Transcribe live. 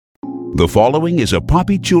The following is a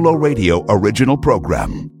Papi Chulo Radio original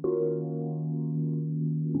program.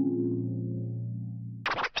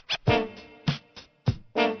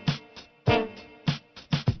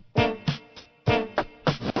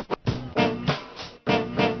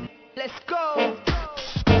 Let's go.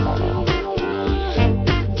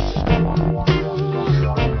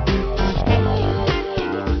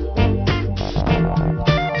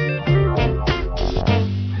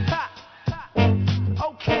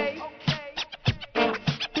 Okay.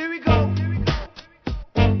 Here we go.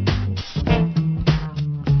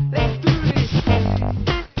 Let's do this.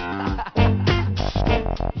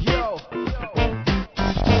 Yo.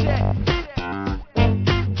 Check.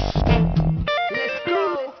 Let's go.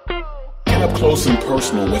 Get up close and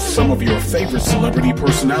personal with some of your favorite celebrity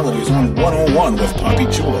personalities on One-on-One with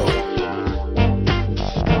Papi Chulo.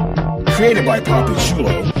 Created by Papi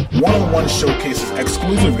Chulo, One-on-One showcases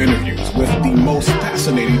exclusive interviews with the most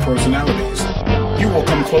fascinating personalities. You will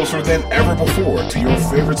come closer than ever before to your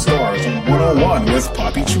favorite stars on One-on-One with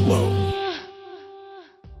Papi Chulo.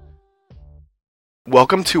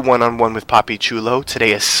 Welcome to One-on-One with Papi Chulo.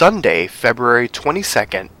 Today is Sunday, February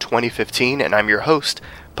 22nd, 2015, and I'm your host,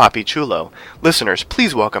 Papi Chulo. Listeners,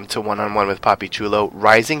 please welcome to One-on-One with Papi Chulo,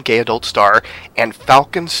 rising gay adult star and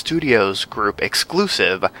Falcon Studios Group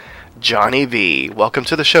exclusive, Johnny V. Welcome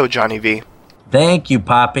to the show, Johnny V. Thank you,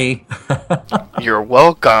 Poppy. You're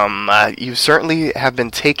welcome. You certainly have been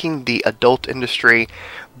taking the adult industry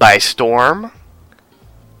by storm.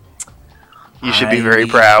 You should be very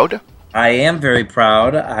proud. I am very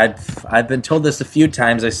proud. I've been told this a few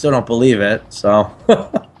times. I still don't believe it. So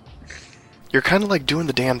You're kind of like doing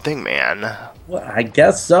the damn thing, man. well, I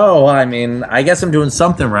guess so. I mean, I guess I'm doing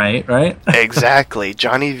something right, right? Exactly.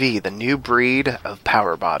 Johnny V, the new breed of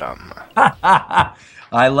power bottom.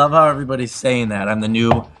 I love how everybody's saying that. I'm the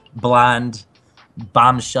new blonde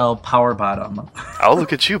bombshell power bottom. Oh,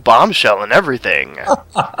 look at you, bombshell and everything.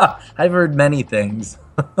 I've heard many things.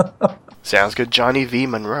 Sounds good, Johnny V.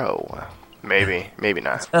 Monroe. Maybe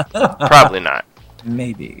not. Probably not.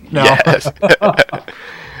 Maybe. No. Yes.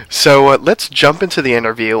 So let's jump into the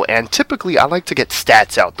interview, and typically I like to get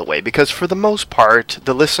stats out the way, because for the most part,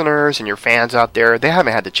 the listeners and your fans out there, they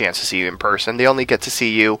haven't had the chance to see you in person. They only get to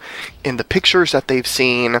see you in the pictures that they've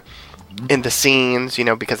seen, in the scenes,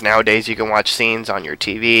 because nowadays you can watch scenes on your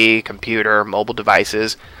TV, computer, mobile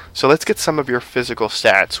devices. So let's get some of your physical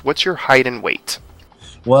stats. What's your height and weight?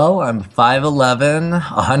 Well, I'm 5'11",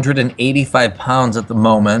 185 pounds at the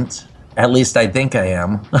moment. At least I think I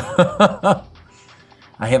am.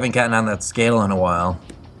 I haven't gotten on that scale in a while.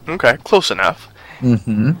 Okay, close enough.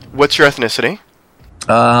 Mm-hmm. What's your ethnicity?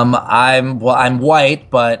 I'm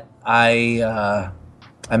white, but I'm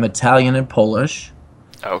Italian and Polish.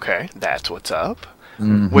 Okay, that's what's up.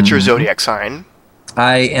 Mm-hmm. What's your zodiac sign?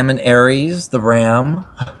 I am an Aries, the Ram.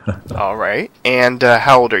 All right. And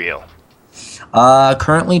how old are you?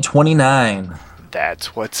 Currently 29.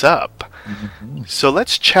 That's what's up. Mm-hmm. So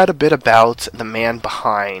let's chat a bit about the man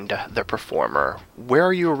behind the performer. Where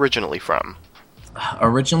are you originally from?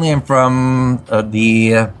 Originally, I'm from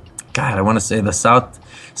the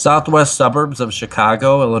southwest suburbs of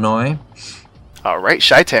Chicago, Illinois. All right,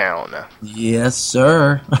 Chi-Town. Yes,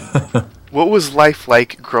 sir. What was life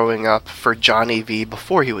like growing up for Johnny V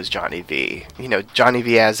before he was Johnny V? Johnny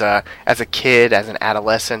V as a kid, as an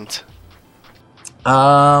adolescent.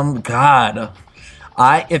 God.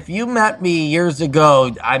 If you met me years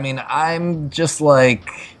ago, I mean, I'm just like,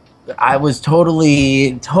 I was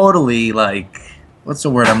totally like, what's the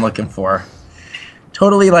word I'm looking for?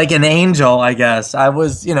 Totally like an angel, I guess. I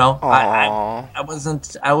was, I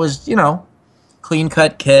was, clean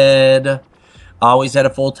cut kid, always had a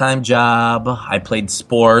full-time job. I played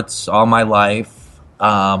sports all my life.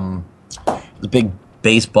 Was a big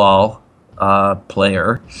baseball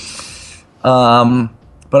player.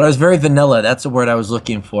 But I was very vanilla. That's the word I was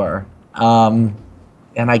looking for. And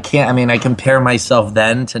I compare myself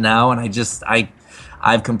then to now, and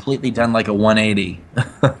I've completely done like a 180.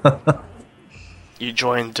 You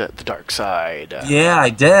joined the dark side. Yeah, I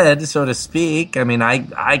did, so to speak. I mean,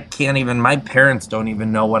 I can't even, my parents don't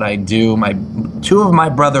even know what I do. Two of my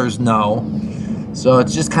brothers know. So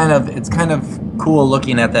it's kind of cool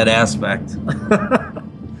looking at that aspect.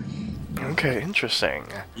 Okay, interesting.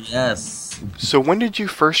 Yes. So when did you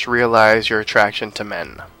first realize your attraction to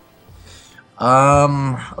men?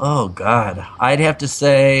 Oh God. I'd have to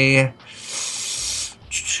say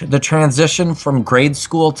the transition from grade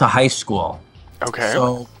school to high school. Okay.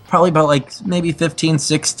 So probably about like maybe 15,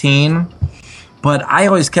 16. But I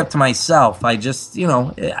always kept to myself. I just,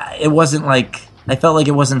 it wasn't like, I felt like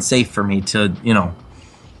it wasn't safe for me to,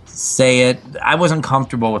 say it. I wasn't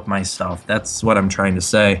comfortable with myself. That's what I'm trying to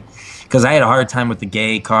say. Because I had a hard time with the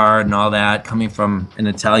gay card and all that, coming from an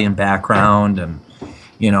Italian background. And,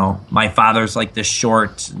 my father's like this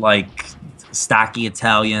short, like, stocky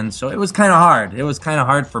Italian. So it was kind of hard. It was kind of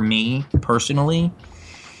hard for me personally.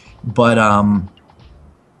 But,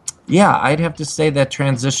 yeah, I'd have to say that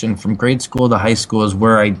transition from grade school to high school is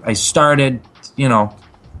where I started,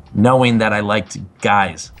 knowing that I liked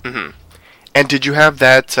guys. Mm-hmm. And did you have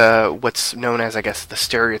that, what's known as, I guess, the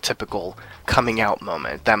stereotypical coming out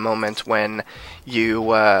moment? That moment when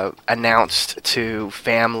you announced to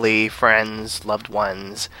family, friends, loved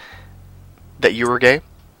ones that you were gay?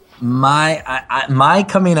 My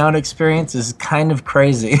coming out experience is kind of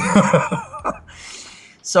crazy.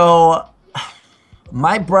 So,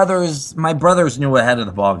 my brothers knew ahead of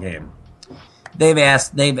the ball game. They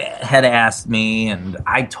had asked me, and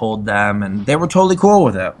I told them, and they were totally cool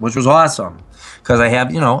with it, which was awesome. Because I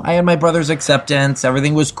had my brother's acceptance,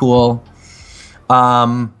 everything was cool.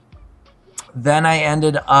 Then I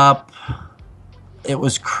ended up, it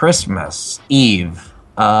was Christmas Eve,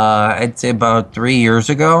 I'd say about 3 years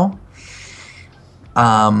ago.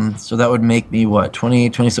 So that would make me,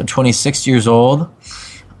 26 years old.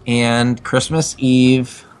 And Christmas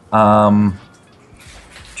Eve, trying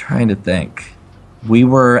to think.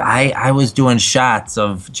 I was doing shots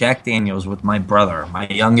of Jack Daniels with my brother, my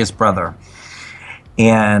youngest brother.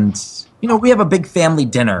 And, we have a big family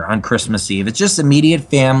dinner on Christmas Eve. It's just immediate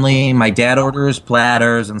family. My dad orders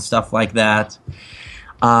platters and stuff like that.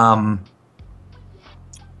 We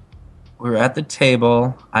were at the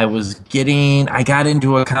table. I got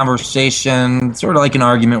into a conversation, sort of like an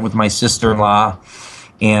argument with my sister-in-law.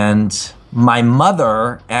 And my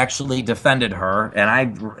mother actually defended her, and I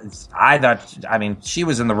thought, she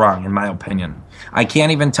was in the wrong, in my opinion. I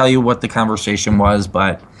can't even tell you what the conversation was,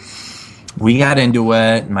 but we got into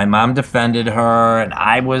it. My mom defended her, and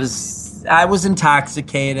I was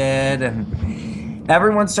intoxicated, and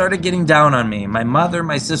everyone started getting down on me. My mother,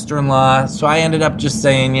 my sister-in-law. So I ended up just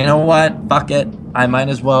saying, you know what? Fuck it. I might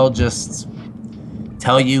as well just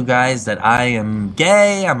tell you guys that I am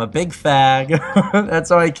gay. I'm a big fag. That's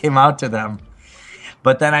how I came out to them.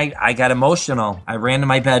 But then I got emotional. I ran to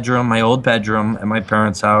my bedroom, my old bedroom at my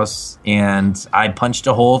parents' house, and I punched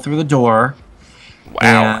a hole through the door.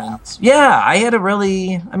 Wow. And yeah, I had it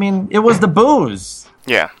was the booze.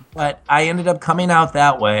 Yeah. But I ended up coming out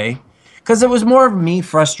that way because it was more of me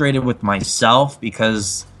frustrated with myself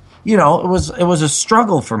because, it was a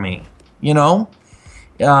struggle for me, I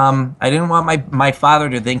didn't want my father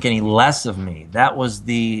to think any less of me. That was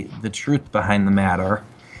the truth behind the matter.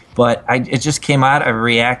 But it just came out. I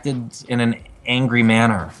reacted in an angry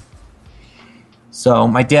manner. So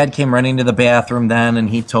my dad came running to the bathroom then, and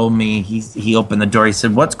he told me, he opened the door. He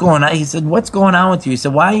said, "What's going on?" He said, "What's going on with you?" He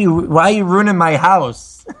said, "Why are you ruining my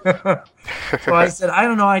house?" So I said, "I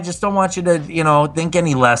don't know. I just don't want you to, think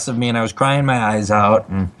any less of me." And I was crying my eyes out.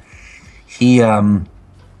 And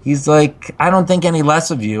he's like, "I don't think any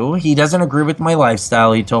less of you." He doesn't agree with my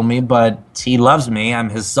lifestyle, he told me, but he loves me. I'm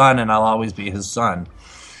his son, and I'll always be his son.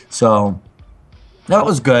 So that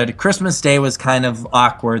was good. Christmas Day was kind of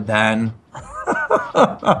awkward then.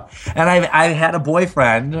 And I had a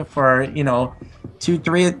boyfriend for,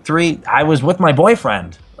 3. I was with my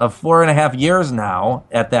boyfriend of 4.5 years now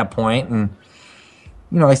at that point. And,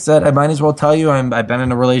 I said, I might as well tell you I've been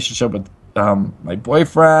in a relationship with my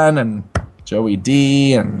boyfriend and Joey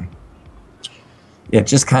D, and it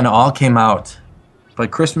just kind of all came out.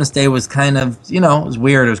 But Christmas Day was kind of, it was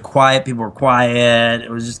weird. It was quiet. People were quiet. It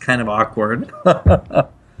was just kind of awkward.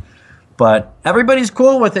 But everybody's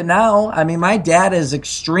cool with it now. My dad is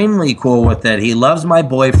extremely cool with it. He loves my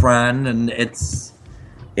boyfriend, and it's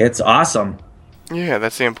awesome. Yeah,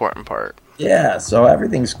 that's the important part. Yeah, so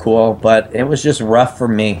everything's cool, but it was just rough for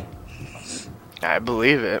me. I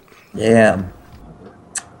believe it. Yeah.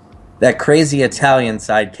 That crazy Italian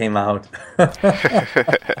side came out.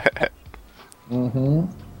 Mm-hmm.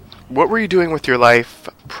 What were you doing with your life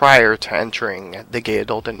prior to entering the gay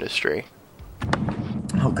adult industry?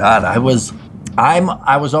 Oh God, I was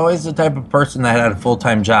always the type of person that had a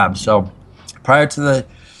full-time job. So prior to the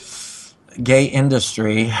gay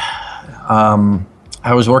industry,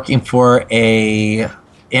 I was working for a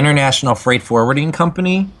international freight forwarding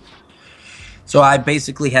company. So I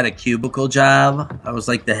basically had a cubicle job. I was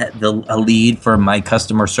like a lead for my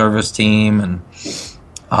customer service team, and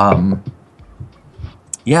I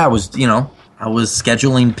was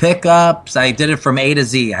scheduling pickups. I did it from A to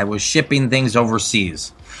Z. I was shipping things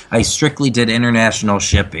overseas. I strictly did international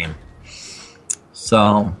shipping.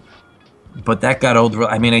 So, but that got old.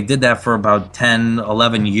 I did that for about 10,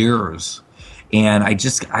 11 years. And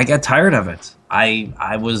I got tired of it.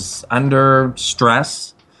 I was under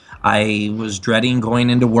stress. I was dreading going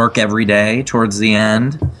into work every day towards the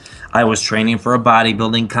end. I was training for a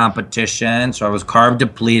bodybuilding competition, so I was carb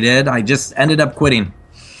depleted. I just ended up quitting,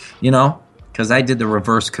 because I did the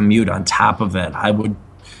reverse commute on top of it. I would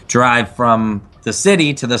drive from the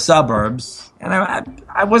city to the suburbs, and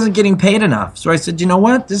I wasn't getting paid enough. So I said, you know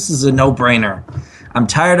what? This is a no-brainer. I'm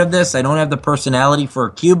tired of this. I don't have the personality for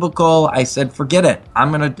a cubicle. I said, forget it.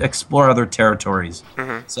 I'm going to explore other territories.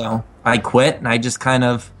 Mm-hmm. So I quit, and I just kind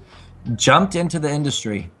of jumped into the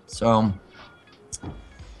industry. So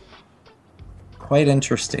quite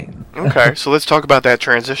interesting. Okay, so let's talk about that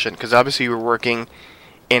transition, because obviously you were working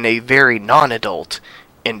in a very non-adult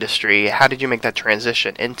industry. How did you make that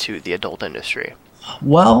transition into the adult industry?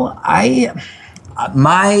 Well, I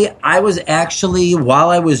was actually, while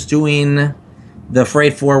I was doing the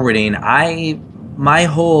freight forwarding, my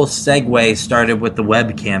whole segue started with the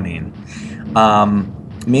webcamming.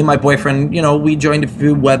 Me and my boyfriend, we joined a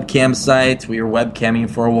few webcam sites. We were webcamming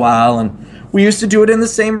for a while, and we used to do it in the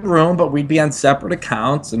same room, but we'd be on separate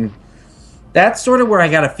accounts. And that's sort of where I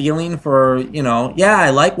got a feeling for, I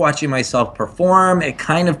like watching myself perform. It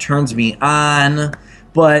kind of turns me on.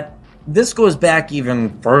 But this goes back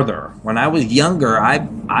even further. When I was younger,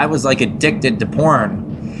 I was like addicted to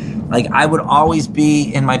porn. Like, I would always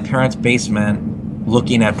be in my parents' basement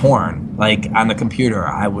looking at porn. Like, on the computer,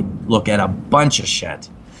 I would look at a bunch of shit.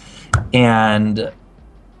 And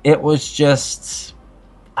it was just,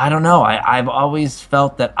 I don't know. I've always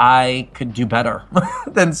felt that I could do better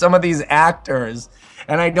than some of these actors.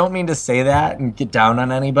 And I don't mean to say that and get down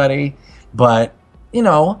on anybody. But,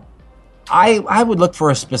 I would look for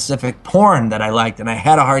a specific porn that I liked, and I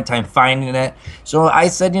had a hard time finding it. So I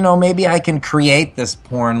said, maybe I can create this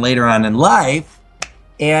porn later on in life.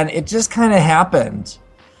 And it just kind of happened.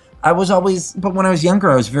 But when I was younger,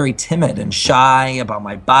 I was very timid and shy about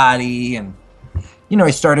my body. And,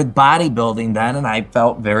 I started bodybuilding then, and I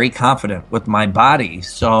felt very confident with my body.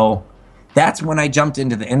 So that's when I jumped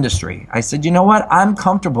into the industry. I said, you know what? I'm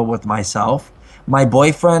comfortable with myself. My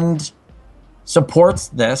boyfriend supports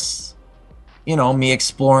this. Me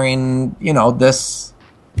exploring, this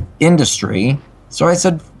industry. So I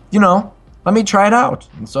said, let me try it out.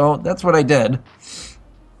 And so that's what I did.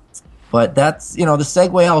 But that's, the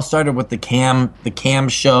segue all started with the cam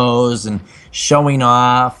shows and showing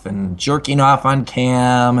off and jerking off on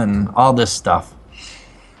cam and all this stuff.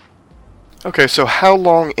 Okay, so how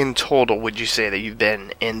long in total would you say that you've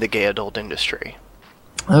been in the gay adult industry?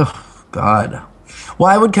 Oh, God.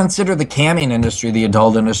 Well, I would consider the camming industry the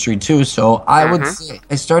adult industry too. So I would say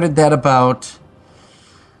I started that about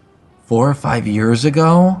 4 or 5 years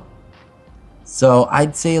ago. So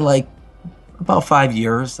I'd say like about 5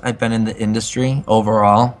 years I've been in the industry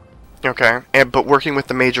overall. Okay, but working with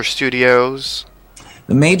the major studios?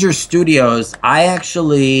 The major studios,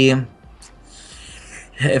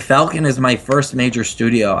 Falcon is my first major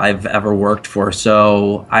studio I've ever worked for.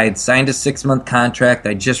 So I had signed a 6-month contract.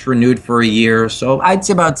 I just renewed for a year. So I'd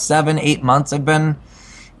say about 7-8 months I've been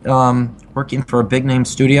working for a big name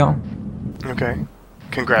studio. Okay.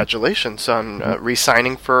 Congratulations on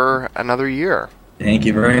re-signing for another year. Thank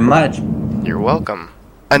you very much. You're welcome.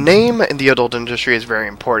 A name in the adult industry is very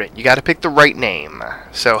important. You got to pick the right name.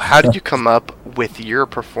 So how did you come up with your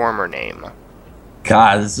performer name?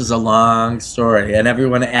 God, this is a long story, and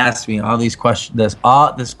everyone asks me all these questions.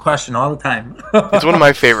 This question all the time. It's one of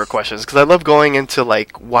my favorite questions because I love going into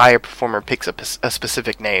like why a performer picks a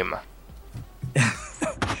specific name.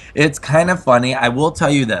 It's kind of funny. I will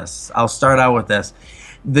tell you this. I'll start out with this.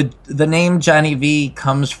 The name Johnny V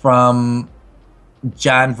comes from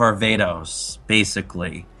John Varvatos,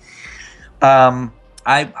 basically.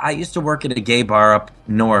 I used to work at a gay bar up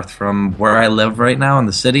north from where I live right now in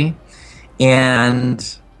the city. And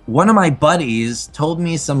one of my buddies told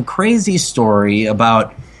me some crazy story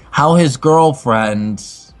about how his girlfriend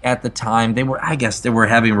at the time, they were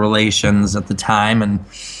having relations at the time. And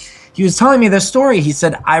he was telling me this story. He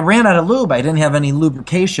said, I ran out of lube. I didn't have any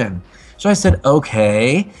lubrication. So I said,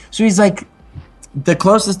 okay. So he's like, the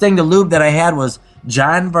closest thing to lube that I had was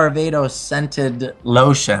John Varvatos scented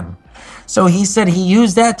lotion. So he said he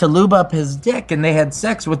used that to lube up his dick, and they had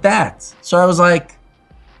sex with that. So I was like,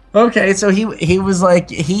 okay. So he was like,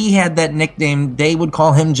 he had that nickname. They would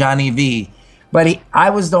call him Johnny V. But I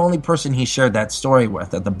was the only person he shared that story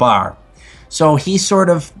with at the bar. So he sort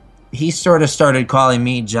of started calling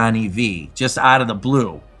me Johnny V, just out of the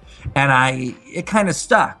blue. And it kind of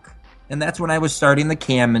stuck. And that's when I was starting the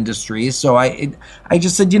cam industry. So I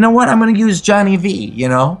just said, you know what? I'm going to use Johnny V,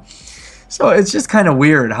 So it's just kind of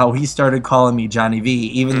weird how he started calling me Johnny V,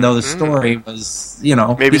 even though the story was,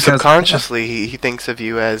 Maybe because- subconsciously he thinks of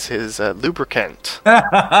you as his lubricant.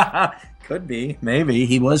 Could be, maybe.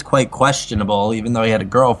 He was quite questionable, even though he had a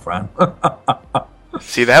girlfriend.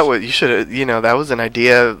 See, that was, you should have, that was an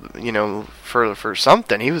idea, for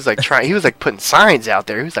something. He was like putting signs out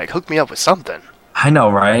there. He was like, hook me up with something. I know,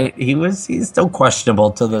 right? He's still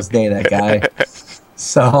questionable to this day, that guy.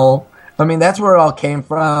 So, I mean, that's where it all came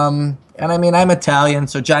from. And I mean, I'm Italian,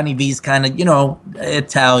 so Johnny V's kind of,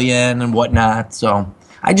 Italian and whatnot. So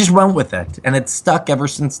I just went with it. And it's stuck ever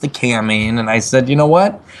since the camming. And I said, you know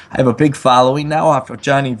what? I have a big following now off of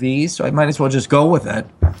Johnny V, so I might as well just go with it.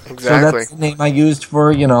 Exactly. So that's the name I used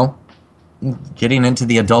for, getting into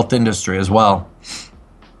the adult industry as well.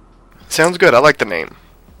 Sounds good. I like the name.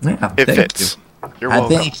 Yeah, It thank fits. you. You're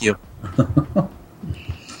welcome. Thank you.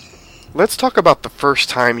 Let's talk about the first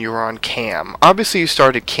time you were on cam. Obviously, you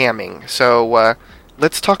started camming, so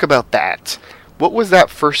let's talk about that. What was that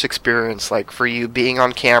first experience like for you, being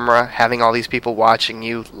on camera, having all these people watching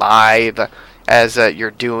you live as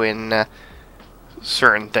you're doing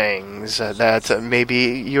certain things that maybe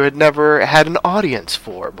you had never had an audience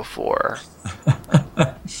for before?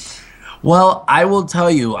 Well, I will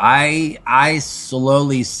tell you, I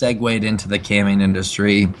slowly segued into the camming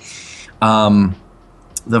industry.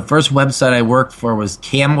 The first website I worked for was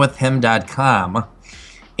camwithhim.com,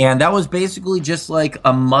 and that was basically just like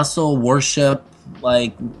a muscle worship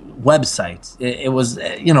website. It was,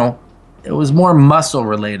 it was more muscle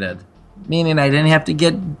related, meaning I didn't have to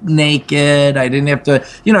get naked. I didn't have to,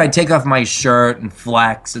 I'd take off my shirt and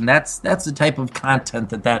flex, and that's the type of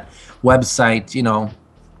content that website,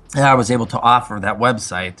 I was able to offer that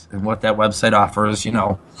website, and what that website offers,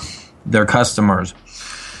 their customers.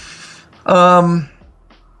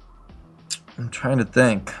 I'm trying to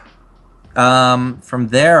think. From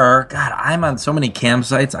there, God, I'm on so many cam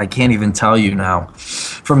sites, I can't even tell you now.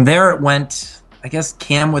 From there, it went, I guess,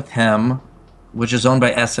 Cam with Him, which is owned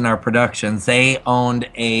by SNR Productions. They owned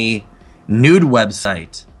a nude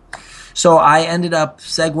website. So I ended up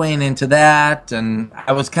segueing into that, and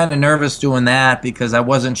I was kind of nervous doing that because I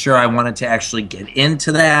wasn't sure I wanted to actually get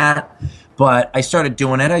into that. But I started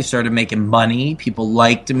doing it. I started making money. People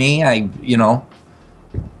liked me.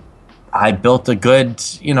 I built a good,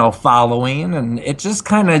 following, and it just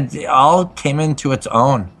kind of all came into its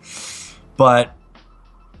own. But,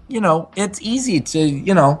 it's easy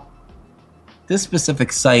to, this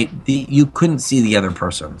specific site, you couldn't see the other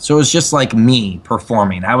person. So it was just like me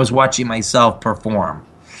performing. I was watching myself perform.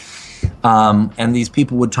 And these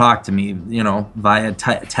people would talk to me, via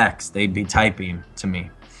text. They'd be typing to me.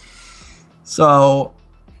 So,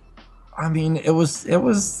 I mean,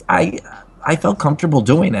 I felt comfortable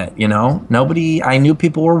doing it, I knew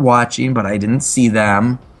people were watching, but I didn't see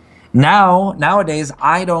them. Nowadays,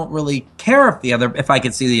 I don't really care if I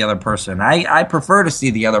could see the other person. I prefer to see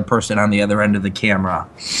the other person on the other end of the camera.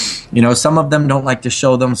 Some of them don't like to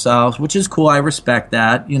show themselves, which is cool. I respect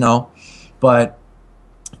that, but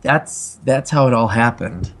that's how it all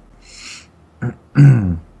happened.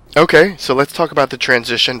 Okay, so let's talk about the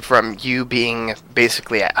transition from you being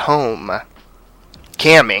basically at home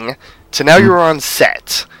camming to now you're on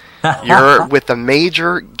set. You're with a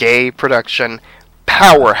major gay production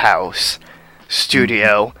powerhouse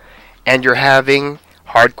studio, and you're having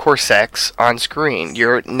hardcore sex on screen.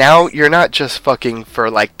 You're not just fucking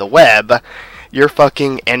for the web. You're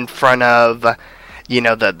fucking in front of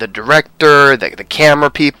the director, the camera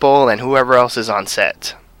people, and whoever else is on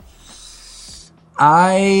set.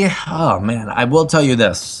 I will tell you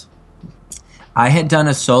this. I had done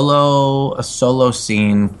a solo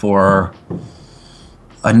scene for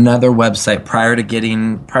another website prior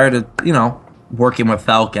to working with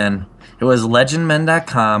Falcon. It was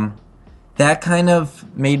legendmen.com. That kind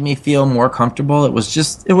of made me feel more comfortable. It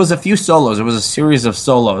was a few solos. It was a series of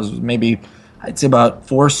solos, maybe I'd say about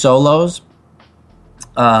 4 solos.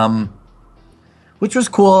 Which was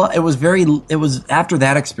cool. It was after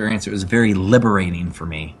that experience, it was very liberating for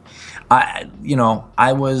me. I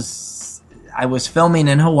was filming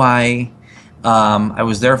in Hawaii. I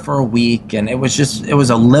was there for a week, and it was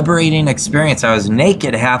a liberating experience. I was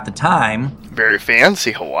naked half the time. Very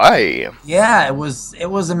fancy Hawaii. Yeah, it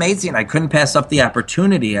was amazing. I couldn't pass up the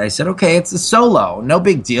opportunity. I said, okay, it's a solo, no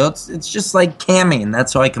big deal. It's just like camming.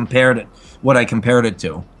 That's how I compared it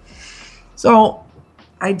to. So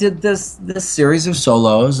I did this series of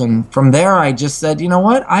solos, and from there I just said, you know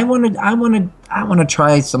what? I want to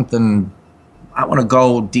try something. I want to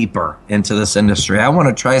go deeper into this industry. I want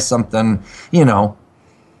to try something,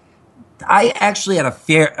 I actually had a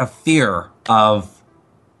fear of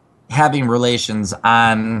having relations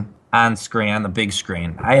on on screen, on the big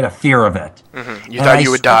screen. I had a fear of it. You And thought I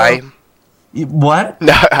you would sort die? of- What?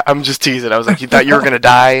 No, I'm just teasing. I was like, you thought you were gonna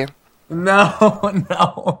die? No,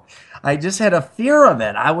 no. I just had a fear of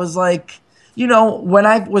it. I was like, when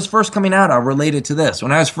I was first coming out, I'll relate it to this.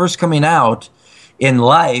 When I was first coming out in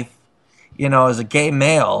life, as a gay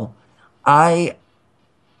male, I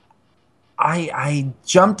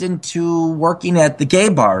jumped into working at the gay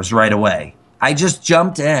bars right away. I just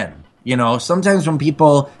jumped in. Sometimes when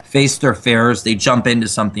people face their fears, they jump into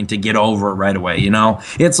something to get over it right away.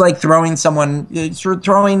 It's like throwing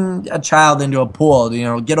a child into a pool,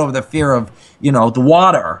 get over the fear of, the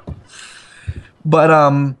water. But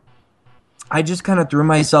I just kind of threw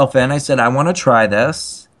myself in. I said, I want to try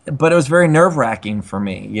this. But it was very nerve-wracking for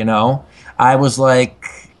me, I was like,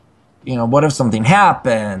 what if something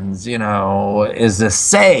happens? Is this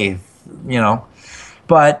safe?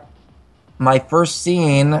 But my first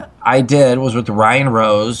scene I did was with Ryan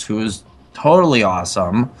Rose, who was totally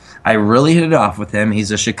awesome. I really hit it off with him. He's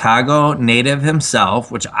a Chicago native himself,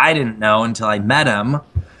 which I didn't know until I met him.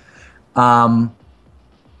 And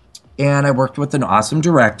I worked with an awesome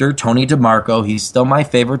director, Tony DeMarco. He's still my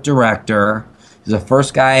favorite director. He's the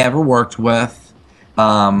first guy I ever worked with.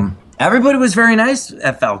 Everybody was very nice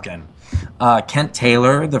at Falcon. Kent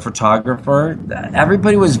Taylor, the photographer,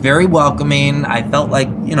 everybody was very welcoming. I felt like,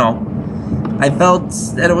 I felt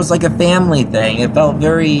that it was like a family thing. It felt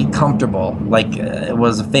very comfortable, like it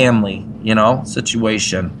was a family,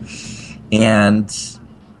 situation. And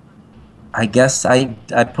I guess I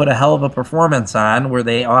put a hell of a performance on where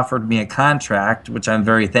they offered me a contract, which I'm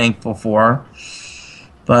very thankful for.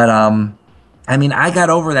 But, I got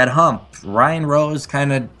over that hump. Ryan Rose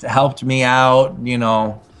kind of helped me out,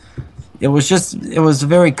 It was a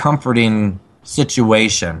very comforting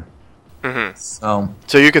situation. Mm-hmm.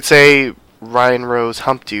 So you could say Ryan Rose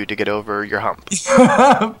humped you to get over your hump.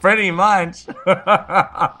 pretty much.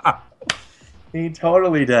 He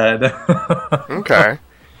totally did. Okay.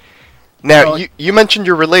 Now, you mentioned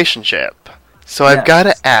your relationship. So I've Yes. got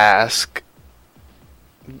to ask,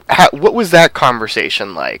 what was that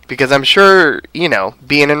conversation like? Because I'm sure,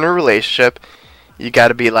 being in a relationship, you got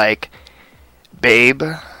to be like, babe,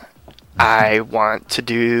 I want to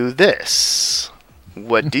do this.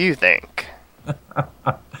 What do you think?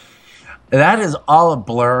 That is all a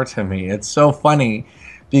blur to me. It's so funny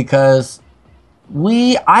because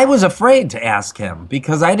I was afraid to ask him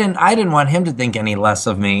because I didn't want him to think any less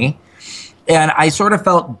of me. And I sort of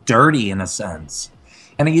felt dirty in a sense.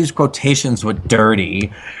 And I use quotations with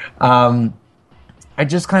dirty. I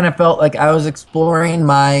just kind of felt like I was exploring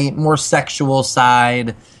my more sexual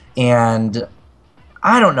side. And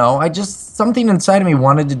I don't know. Something inside of me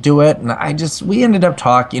wanted to do it. And we ended up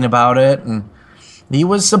talking about it. And he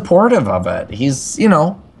was supportive of it. He's, he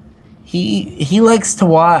likes to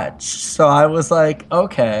watch. So I was like,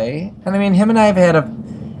 okay. And him and I have had a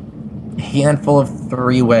handful of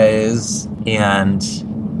three-ways, and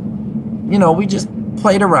we just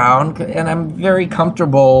played around, and I'm very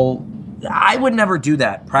comfortable. I would never do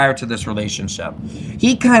that prior to this relationship.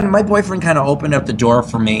 My boyfriend kind of opened up the door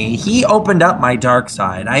for me. He opened up my dark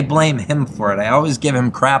side. I blame him for it. I always give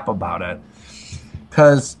him crap about it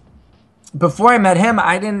because before I met him,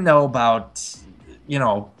 I didn't know about,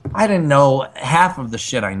 I didn't know half of the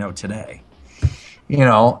shit I know today.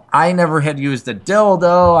 I never had used a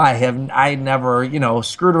dildo. I never,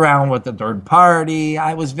 screwed around with a third party.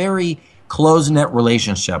 I was very close-knit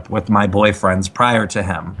relationship with my boyfriends prior to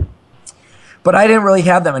him. But I didn't really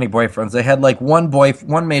have that many boyfriends. I had like one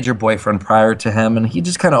major boyfriend prior to him, and he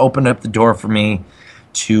just kind of opened up the door for me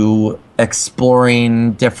to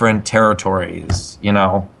exploring different territories,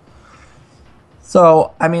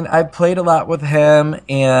 So, I played a lot with him,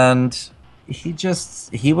 and he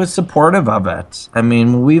was supportive of it.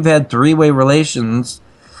 We've had three-way relations,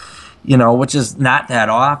 which is not that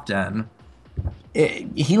often.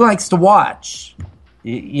 He likes to watch,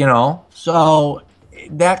 so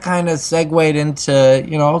that kind of segued into,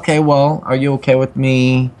 okay, well, are you okay with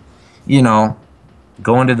me,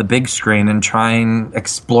 going to the big screen and trying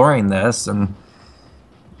exploring this? And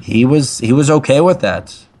he was okay with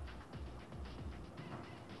that.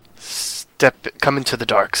 Coming to the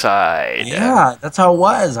dark side. Yeah, that's how it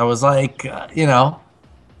was. I was like,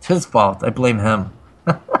 it's his fault. I blame him.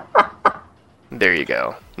 There you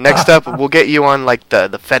go. Next up, we'll get you on like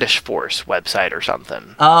the Fetish Force website or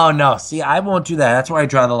something. Oh no! See, I won't do that. That's where I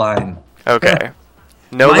draw the line. Okay.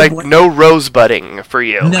 No, My no rosebudding for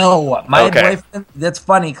you. No, my Okay. boyfriend. That's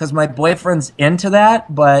funny because my boyfriend's into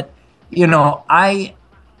that, but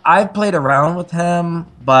I've played around with him,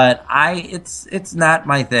 but it's not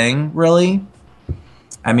my thing really.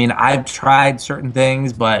 I mean, I've tried certain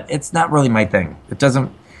things, but it's not really my thing. It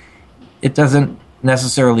doesn't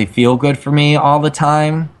necessarily feel good for me all the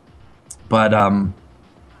time. But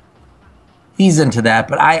he's into that.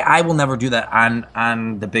 But I will never do that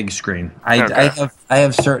on the big screen. Okay. I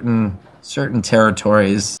have certain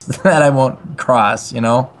territories that I won't cross, you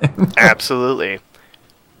know? Absolutely.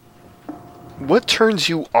 What turns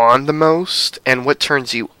you on the most, and what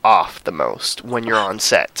turns you off the most when you're on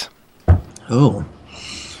set? Ooh.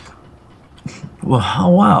 Well, oh,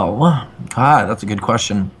 wow. God, that's a good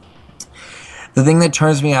question. The thing that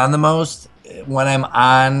turns me on the most when I'm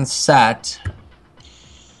on set,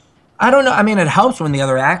 I don't know. I mean, it helps when the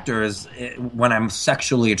other actor is, when I'm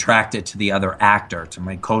sexually attracted to the other actor, to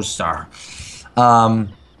my co-star. I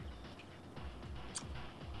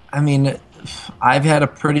mean, I've had a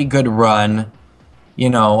pretty good run. You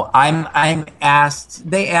know, I'm asked.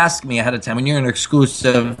 They ask me ahead of time when you're an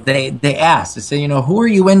exclusive. They ask. They say, you know, who are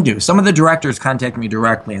you into? Some of the directors contact me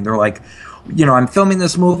directly, and they're like, you know, I'm filming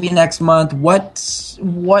this movie next month.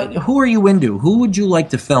 Who are you into? Who would you like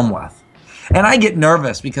to film with? And I get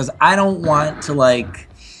nervous because I don't want to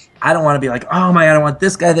be like, oh my God, I want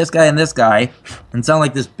this guy, and this guy, and sound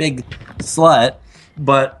like this big slut.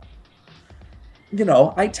 But you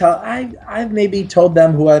know, I've maybe told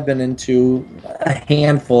them who I've been into a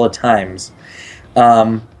handful of times.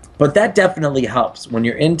 But that definitely helps when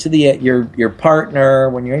you're into your partner,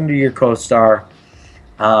 when you're into your co-star,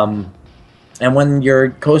 and when your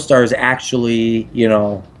co-star is actually, you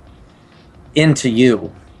know, into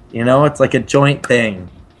you. You know, it's like a joint thing.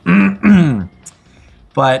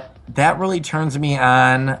 But that really turns me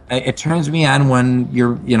on. It turns me on when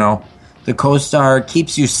the co-star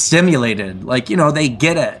keeps you stimulated. Like, you know, they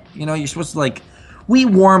get it. You know, you're supposed to, we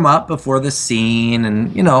warm up before the scene,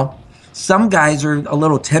 and, you know, some guys are a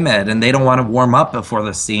little timid and they don't want to warm up before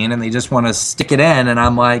the scene and they just want to stick it in. And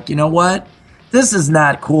I'm like, you know what? This is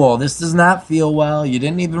not cool. This does not feel well. You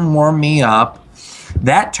didn't even warm me up.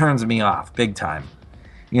 That turns me off big time.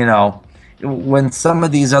 You know, when some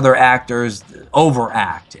of these other actors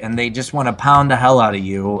overact and they just want to pound the hell out of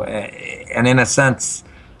you, and in a sense,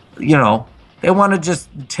 you know, they want to just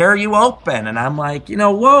tear you open. And I'm like, you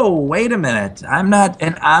know, whoa, wait a minute. I'm not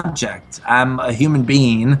an object. I'm a human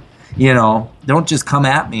being. You know, don't just come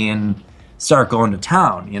at me and start going to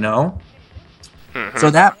town, you know? Mm-hmm. So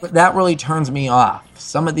that really turns me off.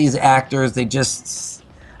 Some of these actors,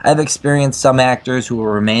 I've experienced some actors who will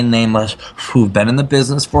remain nameless, who've been in the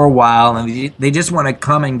business for a while, and they just want to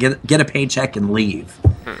come and get a paycheck and leave.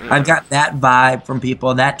 Mm-hmm. I've got that vibe from people,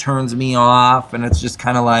 and that turns me off, and it's just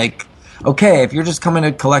kind of like, okay, if you're just coming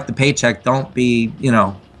to collect the paycheck, don't be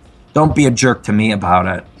a jerk to me about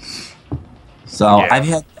it. So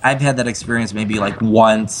yeah. I've had that experience maybe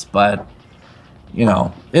once, but you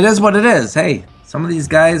know, it is what it is. Hey, some of these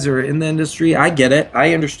guys are in the industry. I get it.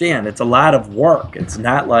 I understand. It's a lot of work. It's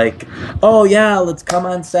not like, oh yeah, let's come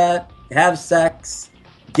on set, have sex,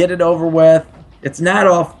 get it over with. It's not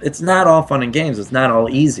all fun and games. It's not all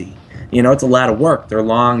easy. You know, it's a lot of work. They're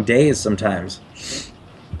long days sometimes.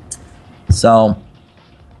 So,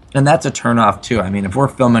 and that's a turnoff too. I mean, if we're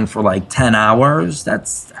filming for 10 hours,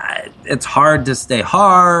 it's hard to stay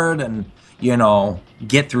hard and, you know,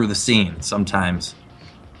 get through the scene sometimes.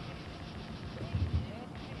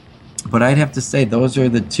 But I'd have to say those are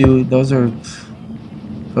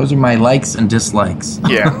my likes and dislikes.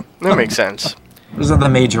 Yeah, that makes sense. Those are the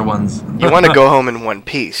major ones. You want to go home in one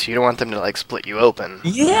piece. You don't want them to split you open.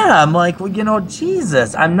 Yeah, I'm like, well, you know,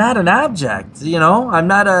 Jesus, I'm not an object. You know, I'm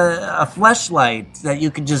not a fleshlight that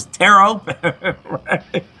you can just tear open.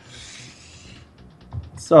 Right?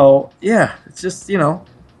 So yeah, it's just, you know.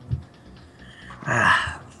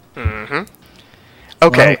 Mm-hmm.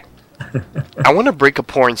 Okay. Well, I want to break a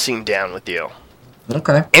porn scene down with you.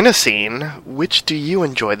 Okay. In a scene, which do you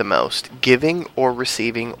enjoy the most, giving or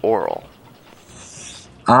receiving oral?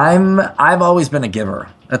 I've always been a giver.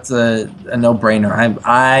 That's a no-brainer.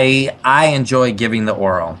 I enjoy giving the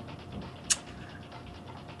oral.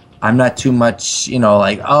 I'm not too much, you know,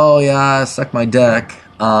 oh yeah, suck my dick.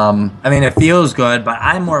 I mean, it feels good, but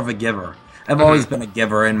I'm more of a giver. I've always been a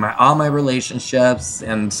giver in all my relationships,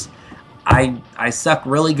 and I suck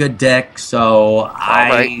really good dick. So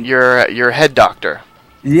right. You're a head doctor.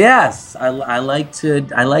 Yes, I like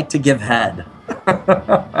to give head.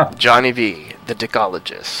 Johnny V, the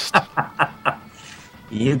dickologist.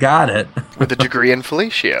 You got it. With a degree in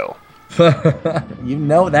fellatio. You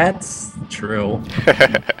know that's true.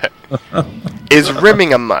 Is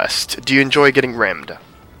rimming a must? Do you enjoy getting rimmed?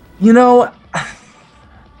 You know,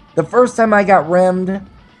 the first time I got rimmed,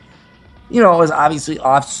 you know, it was obviously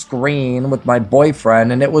off screen with my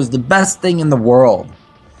boyfriend, and it was the best thing in the world.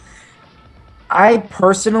 I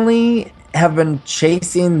personally have been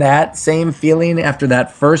chasing that same feeling after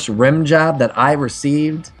that first rim job that I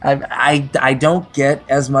received. I don't get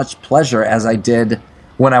as much pleasure as I did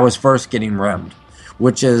when I was first getting rimmed,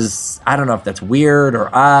 which is, I don't know if that's weird or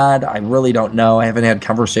odd. I really don't know. I haven't had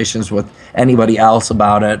conversations with anybody else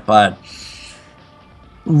about it, but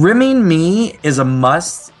rimming me is a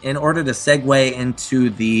must in order to segue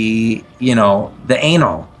into the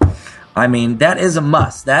anal. I mean, that is a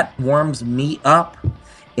must. That warms me up,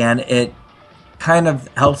 and it kind of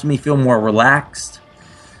helps me feel more relaxed.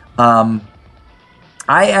 My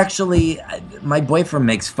boyfriend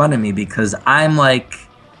makes fun of me because I'm like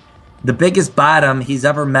the biggest bottom he's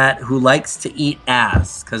ever met who likes to eat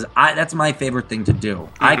ass, because that's my favorite thing to do.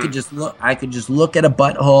 Mm-hmm. I could just look at a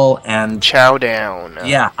butthole and chow down.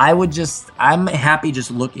 Yeah, I'm happy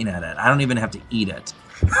just looking at it. I don't even have to eat it.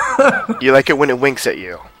 You like it when it winks at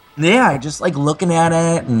you. Yeah, I just like looking at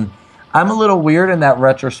it, and I'm a little weird in that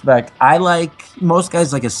retrospect. Most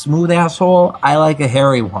guys like a smooth asshole. I like a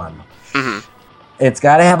hairy one. Mm-hmm. It's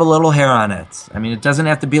got to have a little hair on it. I mean, it doesn't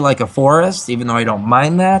have to be like a forest, even though I don't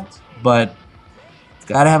mind that, but it's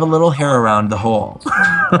got to have a little hair around the hole.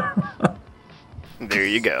 There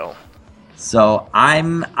you go. So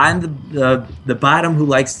I'm the bottom who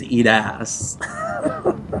likes to eat ass.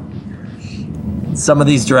 Some of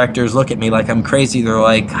these directors look at me like I'm crazy. They're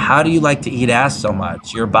like, how do you like to eat ass so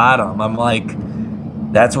much? You're bottom. I'm like,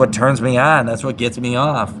 that's what turns me on. That's what gets me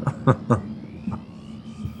off.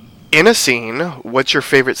 In a scene, what's your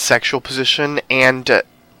favorite sexual position, and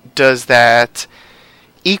does that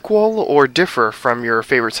equal or differ from your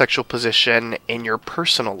favorite sexual position in your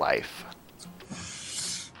personal life?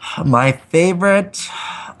 My favorite,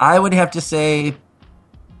 I would have to say,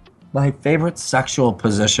 my favorite sexual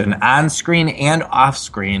position on screen and off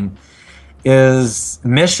screen is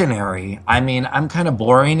missionary. I mean, I'm kind of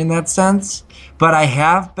boring in that sense, but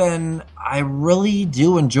I really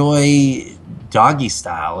do enjoy doggy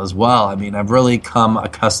style as well. I mean, I've really come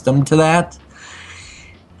accustomed to that.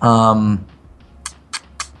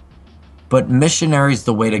 But missionary is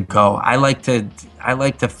the way to go. I like to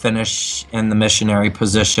finish in the missionary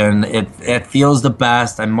position. It feels the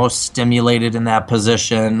best. I'm most stimulated in that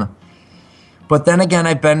position. But then again,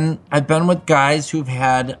 I've been with guys who've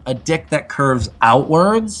had a dick that curves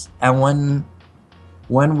outwards, and when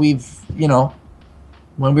we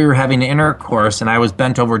were having intercourse and I was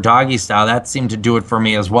bent over doggy style, that seemed to do it for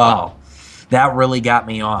me as well. That really got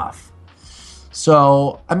me off.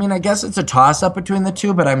 So, I mean, I guess it's a toss-up between the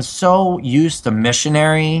two, but I'm so used to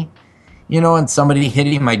missionary, and somebody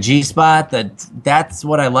hitting my G-spot, that's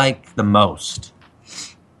what I like the most.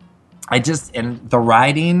 And the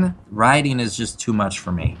riding is just too much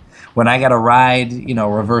for me. When I gotta ride,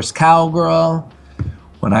 reverse cowgirl,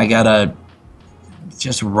 when I gotta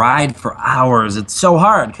just ride for hours, it's so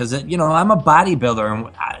hard because I'm a bodybuilder and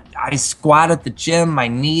I squat at the gym, my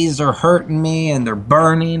knees are hurting me and they're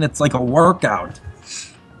burning. It's like a workout.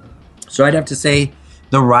 So I'd have to say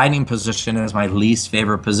the riding position is my least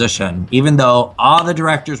favorite position, even though all the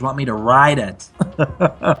directors want me to ride it.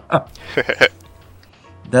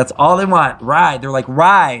 That's all they want, ride. They're like,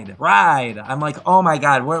 ride. I'm like, oh my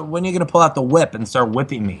God, when are you going to pull out the whip and start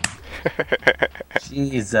whipping me?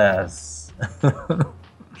 Jesus.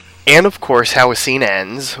 And of course, how a scene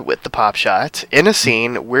ends with the pop shot. In a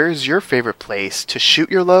scene, where's your favorite place to shoot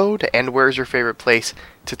your load, and where's your favorite place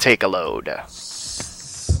to take a load?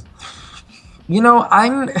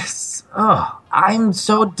 I'm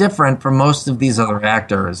so different from most of these other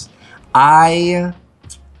actors.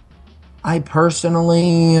 I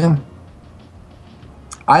personally,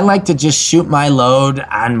 I like to just shoot my load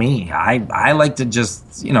on me. I like to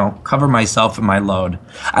just, cover myself in my load.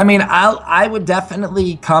 I mean, I would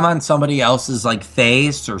definitely come on somebody else's like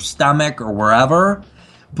face or stomach or wherever,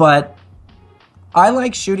 but I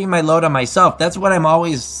like shooting my load on myself. That's what I'm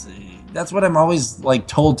always like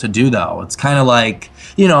told to do, though. It's kind of like,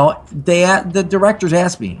 the directors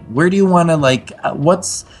ask me, where do you want to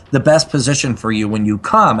what's the best position for you when you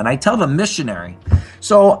come? And I tell them missionary.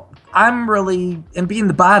 So and being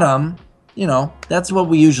the bottom, that's what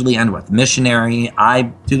we usually end with. Missionary. I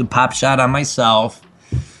do the pop shot on myself,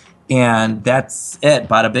 and that's it.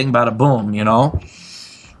 Bada bing, bada boom,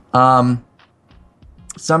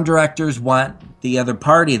 Some directors want the other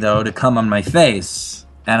party, though, to come on my face.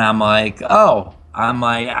 And I'm like, I'm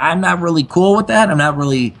not really cool with that.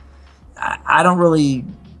 I don't really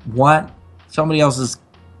want somebody else's,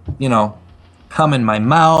 come in my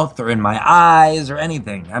mouth or in my eyes or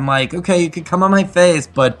anything. I'm like, okay, you can come on my face,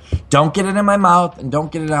 but don't get it in my mouth and don't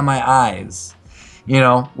get it on my eyes. You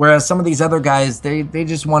know, whereas some of these other guys, they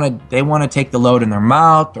just want to take the load in their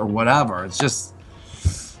mouth or whatever.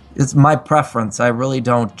 It's my preference. I really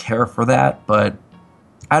don't care for that, but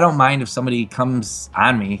I don't mind if somebody comes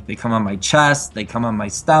on me. They come on my chest, they come on my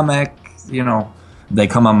stomach, you know, they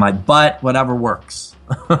come on my butt, whatever works.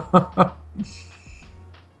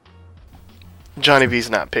 Johnny V's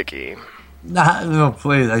not picky. No,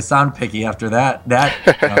 please, I sound picky after that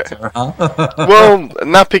answer, huh? Well,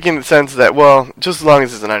 not picky in the sense that, well, just as long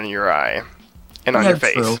as it's not in your eye and on your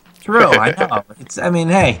face. True, I know.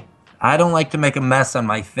 Hey, I don't like to make a mess on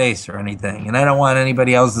my face or anything, and I don't want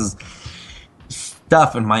anybody else's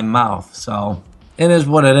stuff in my mouth, so it is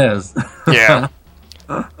what it is. Yeah.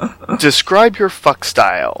 Describe your fuck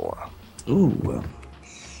style. Ooh.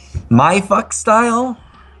 My fuck style?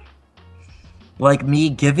 Like me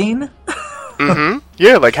giving? Mm-hmm.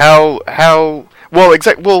 Yeah, like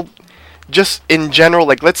well, just in general,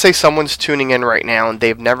 like, let's say someone's tuning in right now and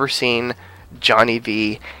they've never seen Johnny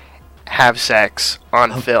V have sex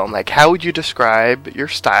on film. Like, how would you describe your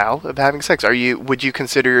style of having sex? Would you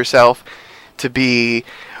consider yourself to be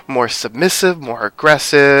more submissive, more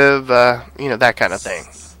aggressive, that kind of thing?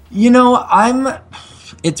 You know,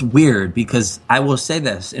 it's weird because I will say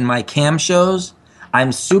this, in my cam shows,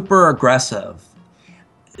 I'm super aggressive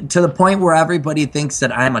to the point where everybody thinks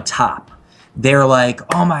that I'm a top. They're like,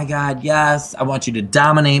 oh my God, yes, I want you to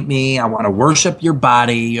dominate me. I want to worship your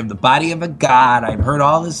body. You have the body of a god. I've heard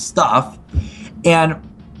all this stuff. And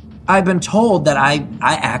I've been told that I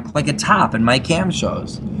act like a top in my cam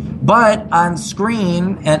shows. But on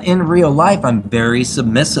screen and in real life, I'm very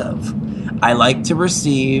submissive. I like to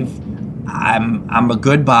receive. I'm a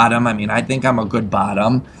good bottom. I think I'm a good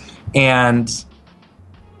bottom. And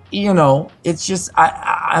you know, it's just,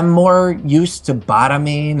 I'm more used to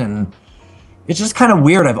bottoming, and it's just kind of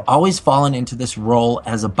weird. I've always fallen into this role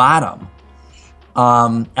as a bottom.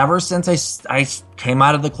 Ever since I came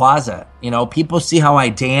out of the closet, you know, people see how I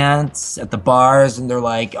dance at the bars and they're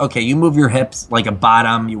like, okay, you move your hips like a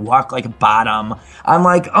bottom, you walk like a bottom. I'm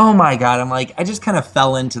like, oh my God. I just kind of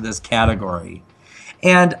fell into this category.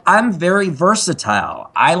 And I'm very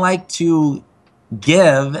versatile. I like to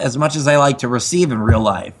give as much as I like to receive in real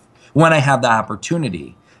life when I have the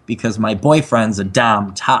opportunity, because my boyfriend's a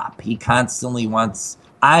dom top. He constantly wants,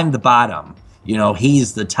 I'm the bottom, you know,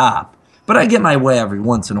 he's the top. But I get my way every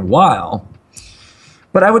once in a while.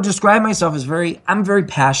 But I would describe myself as I'm very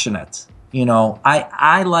passionate. You know,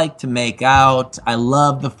 I like to make out. I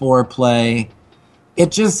love the foreplay.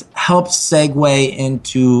 It just helps segue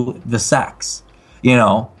into the sex. You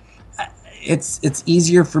know, it's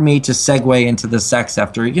easier for me to segue into the sex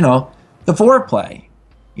after, you know, the foreplay.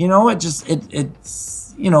 You know,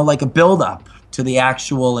 it's, you know, like a build-up to the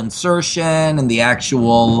actual insertion and the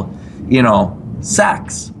actual, you know,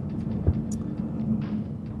 sex.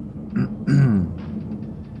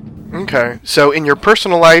 Okay, so in your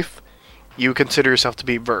personal life, you consider yourself to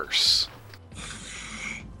be verse.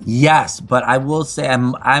 Yes, but I will say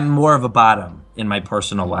I'm more of a bottom in my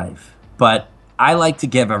personal life. But I like to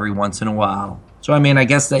give every once in a while. So I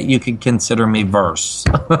guess that you could consider me verse.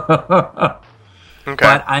 Okay.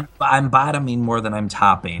 But I'm bottoming more than I'm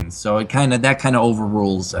topping, so that kind of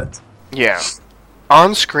overrules it. Yeah.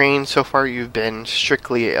 On screen, so far you've been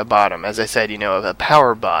strictly a bottom. As I said, you know, a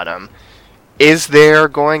power bottom. Is there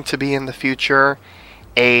going to be in the future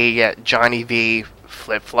a Johnny V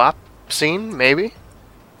flip-flop scene, maybe?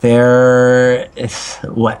 It's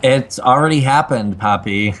already happened,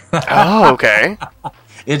 Poppy. Oh, okay.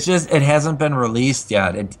 It hasn't been released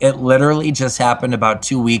yet. It literally just happened about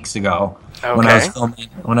 2 weeks ago. Okay.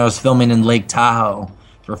 When I was filming in Lake Tahoe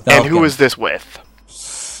for Falcon. And who was this with?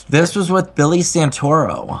 This was with Billy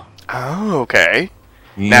Santoro. Oh, okay.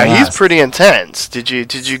 Yes. Now he's pretty intense. Did you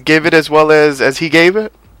give it as well as he gave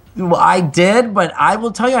it? Well, I did, but I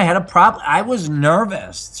will tell you, I had a problem. I was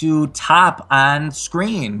nervous to top on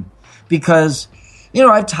screen because, you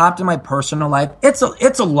know, I've topped in my personal life. It's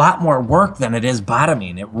a lot more work than it is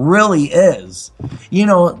bottoming. It really is. You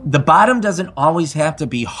know, the bottom doesn't always have to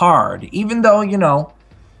be hard, even though, you know,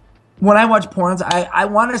 when I watch porns, I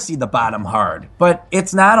want to see the bottom hard, but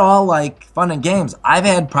it's not all like fun and games. I've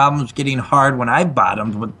had problems getting hard when I've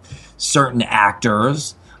bottomed with certain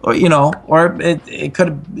actors, or, you know, or it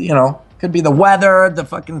could, you know, could be the weather, the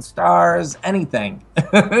fucking stars, anything.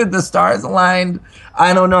 The stars aligned.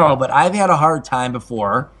 I don't know, but I've had a hard time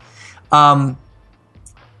before. But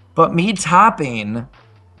me topping,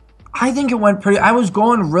 I think it went I was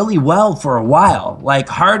going really well for a while, like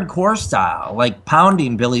hardcore style, like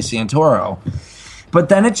pounding Billy Santoro. But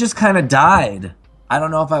then it just kind of died. I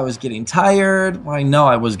don't know if I was getting tired. Well, I know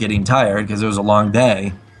I was getting tired because it was a long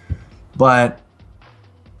day. But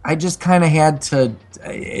I just kind of had to.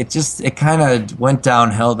 It kind of went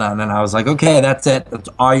downhill then, and I was like, okay, that's it. That's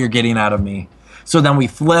all you're getting out of me. So then we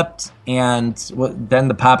flipped, and then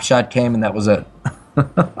the Pop Shot came, and that was it.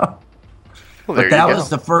 Well, there But that you go. was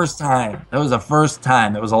the first time. That was the first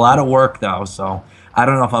time. It was a lot of work, though, so I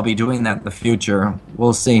don't know if I'll be doing that in the future.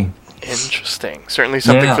 We'll see. Interesting. Certainly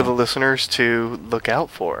something Yeah. for the listeners to look out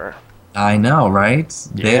for. I know, right?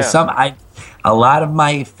 Yeah. A lot of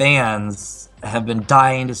my fans have been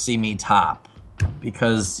dying to see me top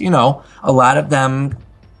because, a lot of them,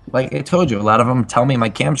 like I told you, a lot of them tell me in my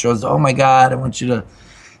camp shows, "Oh my God, I want you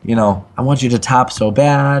to top so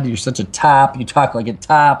bad. You're such a top. You talk like a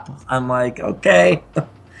top." I'm like, okay.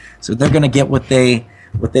 So they're gonna get what they've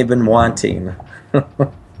been wanting.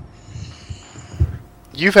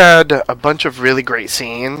 You've had a bunch of really great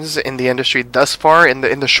scenes in the industry thus far in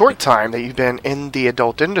the short time that you've been in the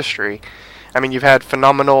adult industry. I mean, you've had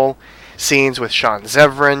phenomenal scenes with Sean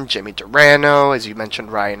Zevran, Jimmy Durano, as you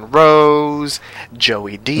mentioned, Ryan Rose,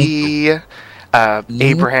 Joey D,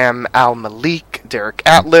 Abraham Al-Malik, Derek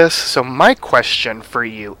Atlas. So my question for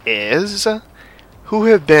you is, who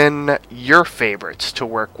have been your favorites to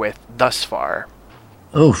work with thus far?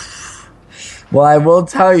 Oof. Well, I will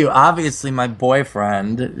tell you. Obviously, my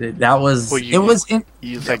boyfriend. That was. Well, you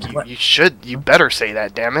better say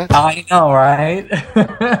that, damn it. I know, right?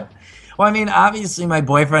 Well, I mean, obviously, my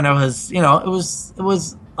boyfriend. It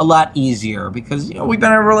was a lot easier because we've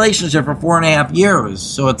been in a relationship for 4.5 years.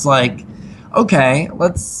 So it's like, okay,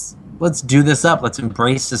 let's do this up. Let's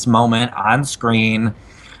embrace this moment on screen.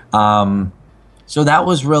 So that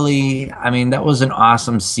was really. I mean, that was an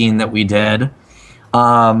awesome scene that we did.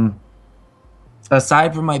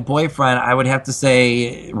 Aside from my boyfriend, I would have to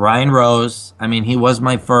say Ryan Rose. I mean, he was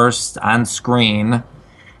my first on screen.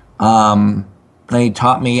 And he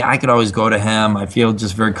taught me. I could always go to him. I feel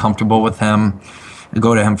just very comfortable with him. I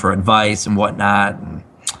go to him for advice and whatnot,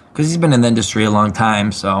 because he's been in the industry a long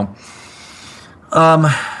time. So,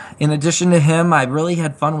 in addition to him, I really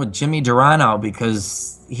had fun with Jimmy Durano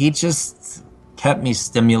because he just kept me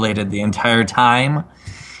stimulated the entire time,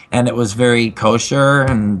 and it was very kosher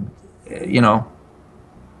and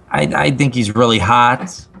I think he's really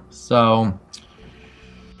hot, so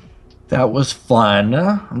that was fun.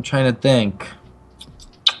 I'm trying to think.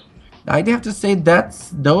 I'd have to say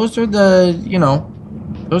those are the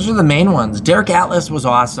main ones. Derek Atlas was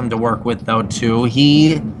awesome to work with though too.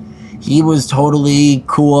 He was totally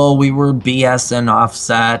cool. We were BSing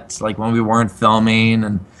offset, like when we weren't filming,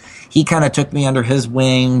 and he kind of took me under his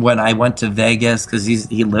wing when I went to Vegas because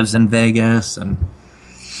he lives in Vegas, and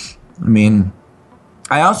I mean.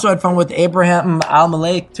 I also had fun with Abraham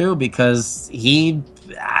Al-Malik, too, because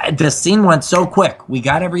the scene went so quick. We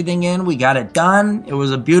got everything in. We got it done. It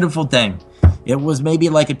was a beautiful thing. It was maybe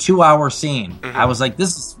like a 2-hour scene. Mm-hmm. I was like,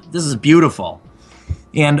 this is beautiful.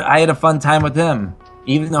 And I had a fun time with him.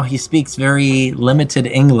 Even though he speaks very limited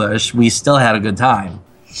English, we still had a good time.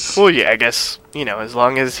 Well, yeah, I guess, as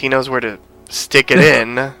long as he knows where to stick it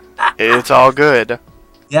in, it's all good.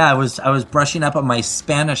 Yeah, I was brushing up on my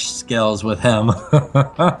Spanish skills with him.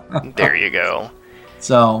 There you go.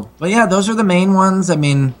 So, but yeah, those are the main ones. I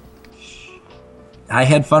mean, I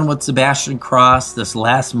had fun with Sebastian Cross this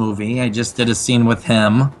last movie. I just did a scene with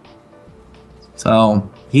him. So,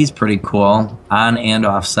 he's pretty cool on and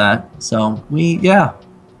off set. So,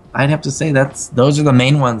 I'd have to say those are the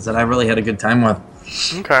main ones that I really had a good time with.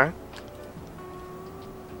 Okay.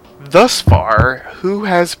 Thus far, who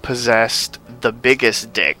has possessed the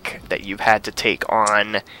biggest dick that you've had to take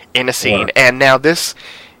on in a scene? Sure. And now this,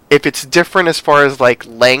 if it's different as far as like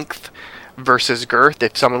length versus girth,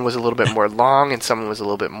 if someone was a little bit more long and someone was a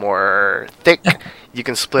little bit more thick, you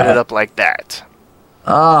can split it up like that.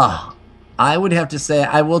 I would have to say,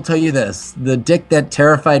 I will tell you this. The dick that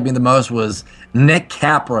terrified me the most was Nick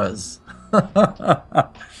Capra's.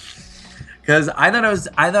 Because I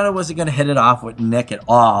thought I wasn't going to hit it off with Nick at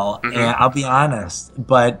all. Mm-hmm. And I'll be honest,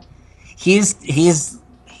 but he's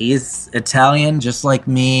Italian, just like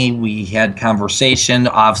me. We had conversation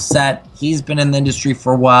offset. He's been in the industry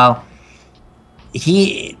for a while.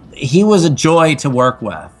 He was a joy to work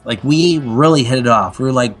with. Like, we really hit it off. We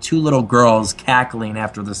were like two little girls cackling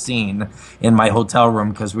after the scene in my hotel room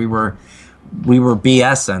because we were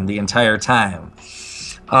BSing the entire time.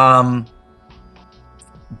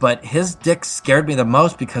 But his dick scared me the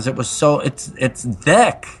most because it was it's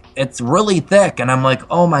thick. It's really thick, and I'm like,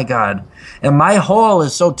 oh my God. And my hole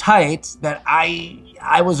is so tight that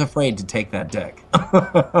I was afraid to take that dick.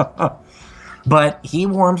 But he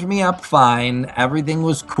warmed me up fine. Everything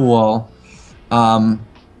was cool. And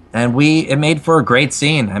it made for a great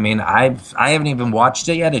scene. I mean, I haven't even watched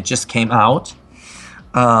it yet. It just came out.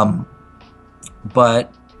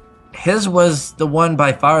 But his was the one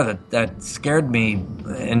by far that scared me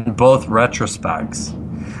in both retrospects.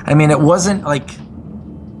 I mean, it wasn't like,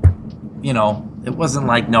 it wasn't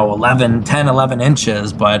like 11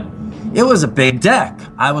 inches, but it was a big deck.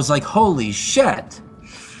 I was like, holy shit.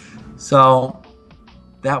 So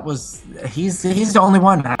he's the only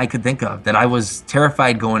one I could think of that I was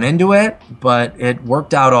terrified going into it, but it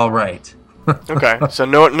worked out all right. Okay, so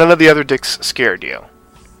none of the other dicks scared you.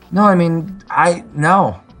 No, I mean,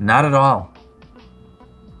 no, not at all.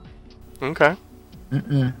 Okay.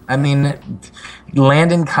 I mean,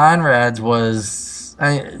 Landon Conrad's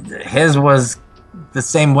his was the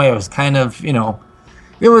same way. It was kind of,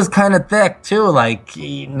 it was kind of thick too, like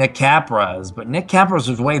Nick Capra's. But Nick Capra's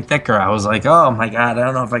was way thicker. I was like, oh my God, I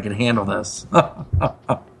don't know if I could handle this.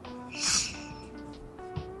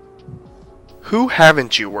 Who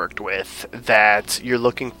haven't you worked with that you're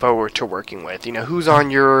looking forward to working with? Who's on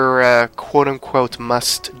your quote-unquote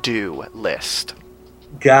must-do list?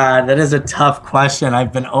 God, that is a tough question.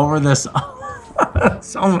 I've been over this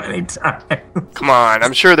so many times. Come on,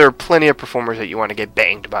 I'm sure there are plenty of performers that you want to get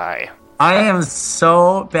banged by. I am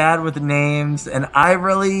so bad with names, and I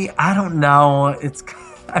don't know.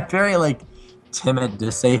 I'm very, timid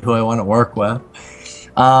to say who I want to work with.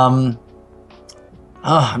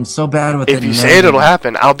 I'm so bad with If you say it, it'll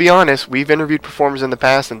happen. I'll be honest, we've interviewed performers in the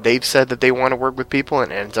past, and they've said that they want to work with people,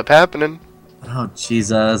 and it ends up happening. Oh,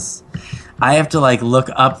 Jesus. I have to, look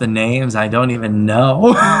up the names. I don't even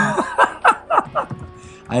know.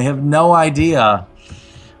 I have no idea.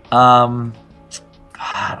 God,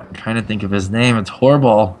 I'm trying to think of his name. It's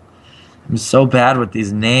horrible. I'm so bad with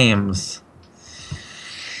these names.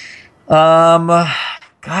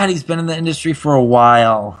 God, he's been in the industry for a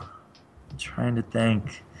while. I'm trying to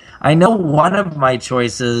think. I know one of my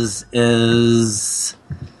choices is...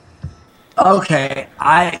 Okay,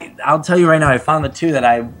 I'll tell you right now, I found the two that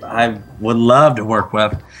I would love to work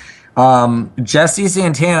with. Jesse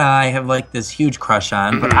Santana, I have this huge crush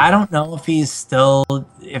on, but I don't know if he's still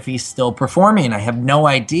performing. I have no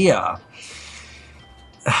idea.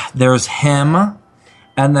 There's him,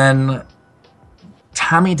 and then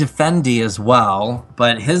Tommy Defendi as well,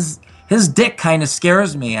 but his dick kind of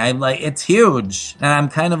scares me. It's huge, and I'm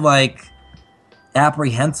kind of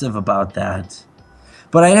apprehensive about that.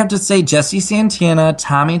 But I'd have to say Jesse Santana,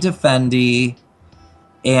 Tommy Defendi,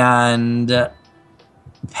 and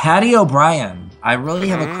Patty O'Brien. I really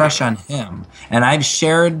have a crush on him. And I've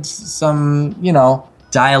shared some,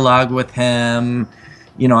 dialogue with him,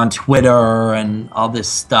 on Twitter and all this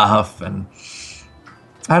stuff. And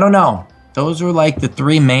I don't know. Those are the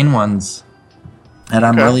three main ones that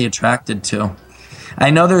I'm really attracted to. I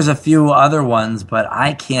know there's a few other ones, but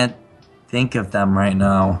I can't think of them right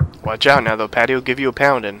now. Watch out now, though. Patty will give you a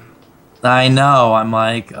pounding. I know. I'm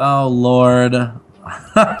oh, Lord. I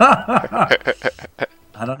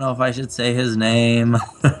don't know if I should say his name.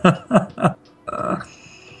 But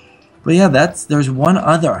yeah, there's one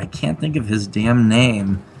other. I can't think of his damn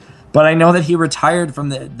name. But I know that he retired from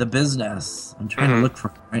the business. I'm trying to look for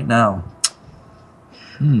him right now.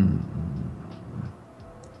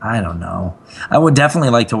 I don't know. I would definitely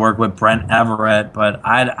like to work with Brent Everett, but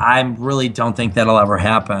I really don't think that'll ever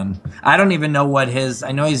happen. I don't even know what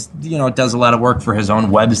I know he's, does a lot of work for his own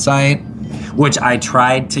website, which I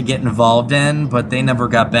tried to get involved in, but they never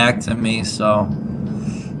got back to me, so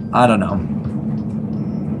I don't know.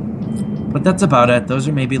 But that's about it. Those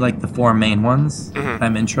are maybe the four main ones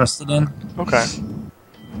I'm interested in. Okay.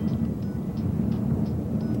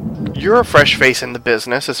 You're a fresh face in the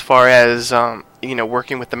business as far as,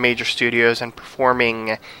 working with the major studios and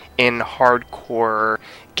performing in hardcore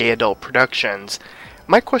gay adult productions.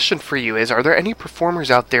 My question for you is, are there any performers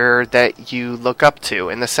out there that you look up to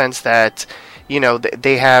in the sense that,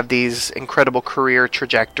 they have these incredible career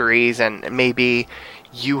trajectories and maybe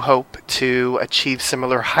you hope to achieve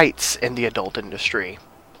similar heights in the adult industry?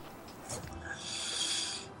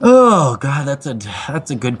 Oh, God, that's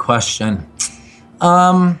a good question.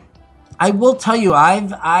 I will tell you,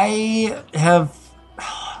 I've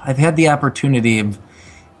had the opportunity of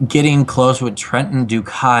getting close with Trenton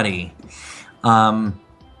Ducati.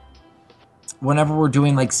 Whenever we're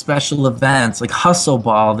doing special events, like Hustle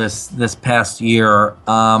Ball this past year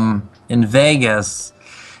in Vegas,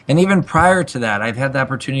 and even prior to that, I've had the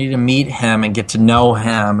opportunity to meet him and get to know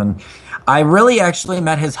him. And I really actually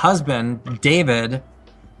met his husband, David,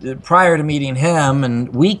 prior to meeting him,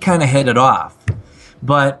 and we kind of hit it off.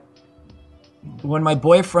 But when my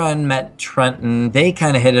boyfriend met Trenton, they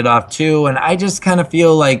kind of hit it off too, and I just kind of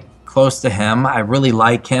feel close to him. I really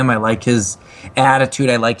like him. I like his attitude.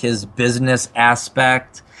 I like his business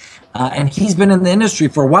aspect. and he's been in the industry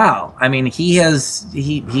for a while. I mean, he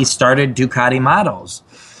started Ducati Models,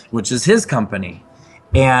 which is his company,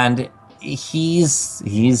 and he's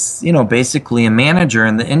basically a manager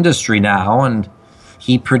in the industry now, and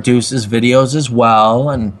he produces videos as well.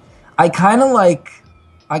 And I kind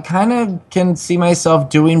of can see myself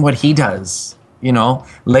doing what he does,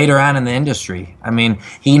 later on in the industry. I mean,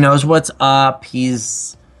 he knows what's up.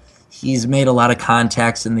 He's made a lot of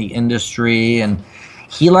contacts in the industry, and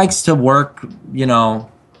he likes to work,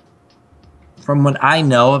 from what I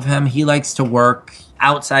know of him, he likes to work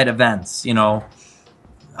outside events,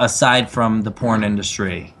 aside from the porn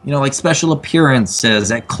industry, like special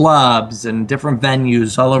appearances at clubs and different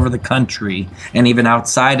venues all over the country and even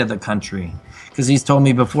outside of the country. Because he's told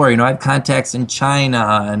me before, I have contacts in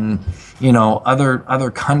China and, other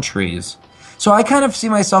countries. So I kind of see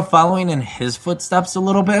myself following in his footsteps a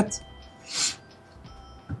little bit.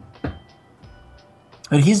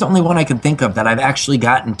 But he's the only one I can think of that I've actually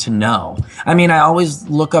gotten to know. I mean, I always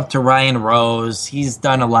look up to Ryan Rose. He's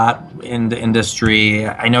done a lot in the industry.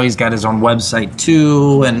 I know he's got his own website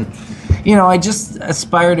too. And, I just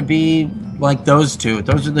aspire to be like those two.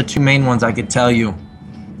 Those are the two main ones I could tell you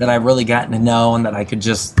that I've really gotten to know and that I could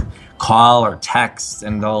just call or text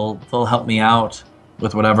and they'll help me out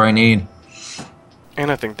with whatever I need.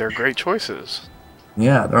 And I think they're great choices.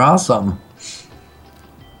 Yeah, they're awesome.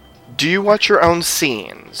 Do you watch your own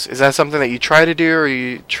scenes? Is that something that you try to do, or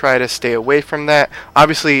you try to stay away from that?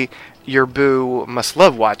 Obviously, your boo must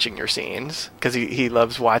love watching your scenes, because he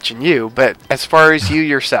loves watching you, but as far as you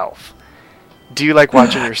yourself, do you like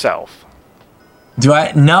watching yourself? Do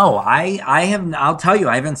I? No, I have. I'll tell you,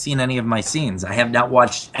 I haven't seen any of my scenes. I have not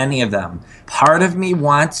watched any of them. Part of me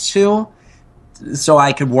wants to, so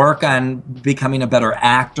I could work on becoming a better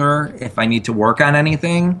actor if I need to work on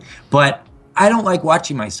anything, but I don't like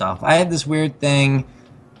watching myself. I have this weird thing.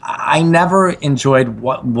 I never enjoyed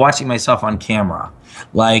watching myself on camera.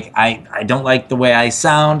 Like, I don't like the way I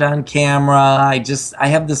sound on camera. I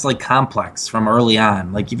have this, like, complex from early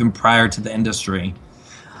on, like, even prior to the industry.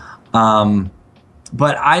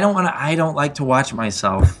 But I don't like to watch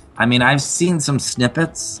myself. I mean, I've seen some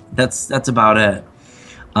snippets. That's about it.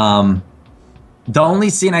 The only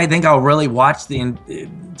scene I think I'll really watch the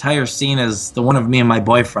entire scene is the one of me and my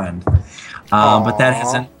boyfriend. But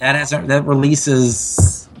that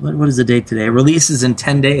releases, what is the date today? It releases in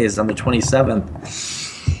 10 days on the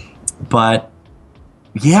 27th. But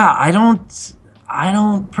yeah, I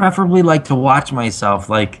don't preferably like to watch myself.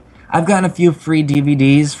 Like, I've gotten a few free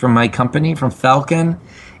DVDs from my company, from Falcon,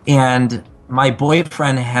 and my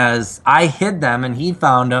boyfriend I hid them and he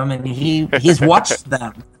found them and he's watched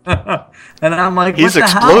them. And I'm like, he's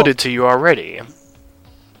exploded to you already.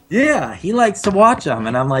 Yeah, he likes to watch them,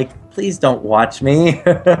 and I'm like, please don't watch me.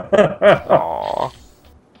 Aww.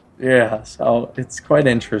 Yeah, so it's quite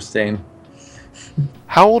interesting.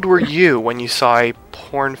 How old were you when you saw a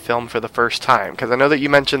porn film for the first time? Because I know that you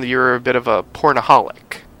mentioned that you were a bit of a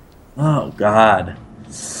pornaholic. Oh, God.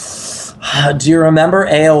 Do you remember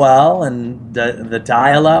AOL and the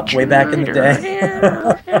dial-up way back in the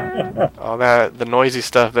day? All the noisy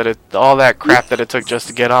stuff, all that crap that it took just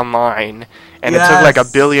to get online. And Yes. It took like 1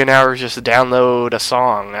 billion hours just to download a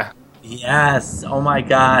song. Yes. Oh my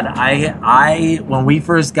God. I when we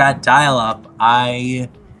first got dial-up, I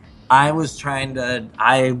was trying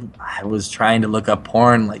to look up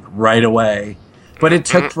porn like right away, but it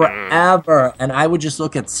took forever, and I would just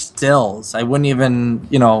look at stills. I wouldn't even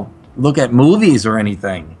look at movies or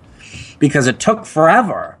anything because it took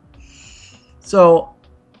forever. So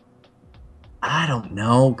I don't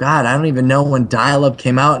know. God, I don't even know when dial-up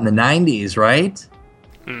came out in the 90s, right?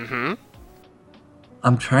 Mm-hmm.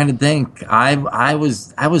 I'm trying to think. I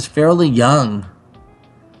was fairly young.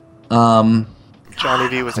 Johnny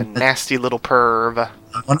V was a nasty little perv.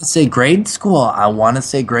 I want to say grade school.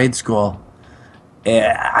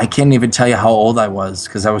 I can't even tell you how old I was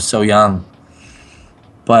because I was so young.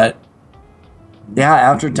 But yeah,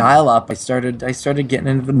 after dial-up, I started getting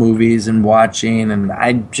into the movies and watching, and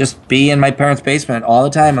I'd just be in my parents' basement all the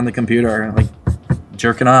time on the computer, like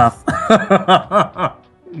jerking off. I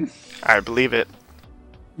believe it.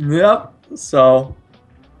 Yep. So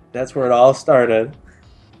that's where it all started.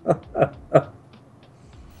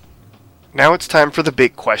 Now it's time for the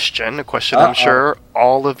big question, a question I'm sure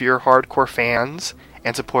all of your hardcore fans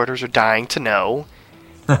and supporters are dying to know.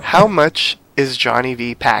 How much is Johnny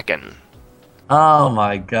V packing? Oh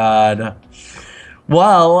my God.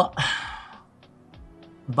 Well,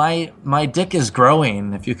 my dick is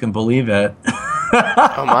growing, if you can believe it.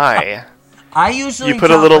 Oh my. I usually You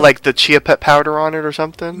put a little like the chia pet powder on it or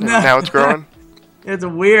something, and now it's growing? It's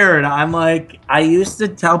weird. I'm like, I used to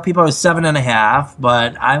tell people I was 7.5,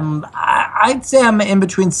 but I'd say I'm in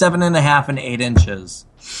between 7.5 and 8 inches.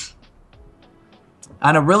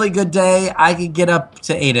 On a really good day, I could get up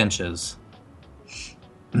to 8 inches.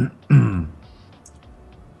 The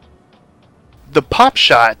pop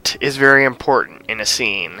shot is very important in a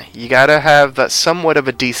scene. You gotta have somewhat of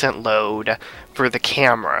a decent load for the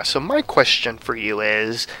camera. So my question for you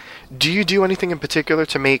is, do you do anything in particular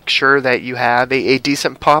to make sure that you have a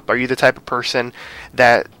decent pop? Are you the type of person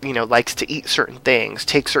that, likes to eat certain things,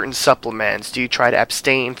 take certain supplements? Do you try to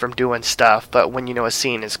abstain from doing stuff, but when a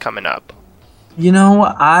scene is coming up?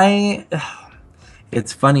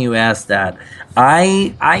 It's funny you asked that.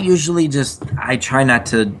 I usually I try not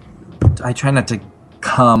to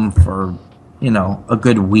come for, a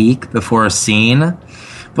good week before a scene.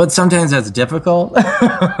 But sometimes that's difficult.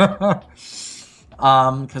 Because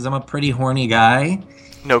I'm a pretty horny guy.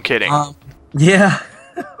 No kidding. Yeah.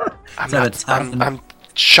 I'm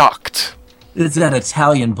shocked. It's that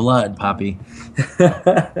Italian blood, Poppy.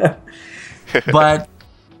 But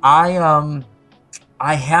I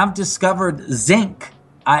have discovered zinc.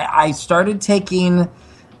 I started taking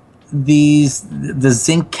the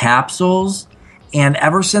zinc capsules, and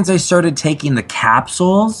ever since I started taking the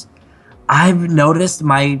capsules, I've noticed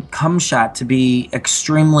my cum shot to be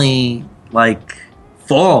extremely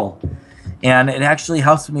full, and it actually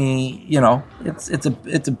helps me.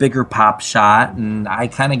 It's a bigger pop shot, and I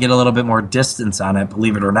kind of get a little bit more distance on it,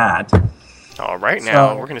 believe it or not. All right,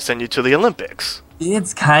 now we're going to send you to the Olympics.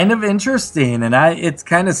 It's kind of interesting, and it's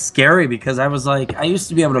kind of scary because I used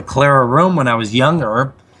to be able to clear a room when I was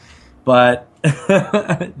younger, but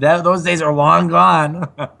those days are long gone.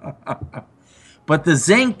 But the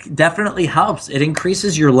zinc definitely helps. It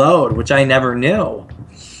increases your load, which I never knew.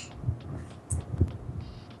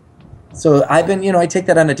 So I've been, I take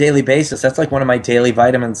that on a daily basis. That's like one of my daily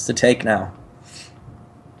vitamins to take now.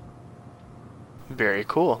 Very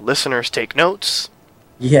cool. Listeners, take notes.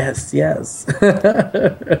 Yes.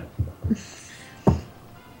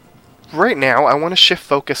 Right now, I want to shift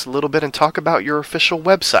focus a little bit and talk about your official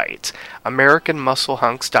website,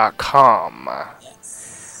 AmericanMuscleHunks.com.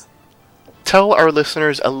 Yes. Tell our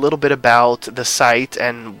listeners a little bit about the site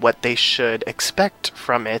and what they should expect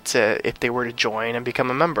from it if they were to join and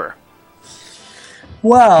become a member.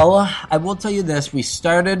 Well, I will tell you this. We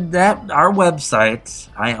started our website.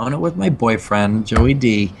 I own it with my boyfriend, Joey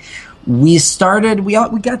D. We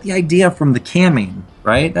got the idea from the camming,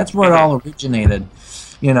 right? That's where it all originated.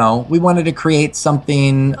 We wanted to create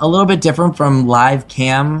something a little bit different from live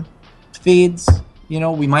cam feeds.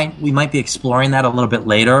 We might be exploring that a little bit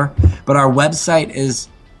later. But our website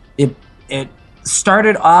it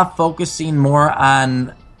started off focusing more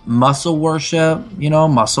on muscle worship,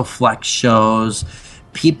 muscle flex shows,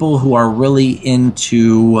 people who are really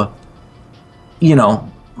into,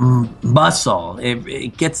 muscle.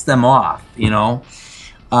 It gets them off,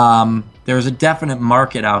 There's a definite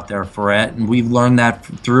market out there for it, and we've learned that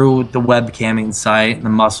through the webcamming site and the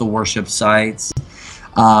muscle worship sites.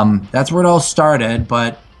 That's where it all started,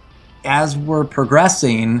 but as we're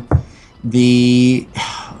progressing, the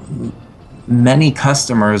many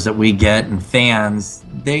customers that we get and fans,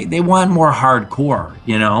 they want more hardcore,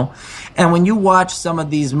 And when you watch some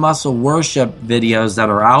of these muscle worship videos that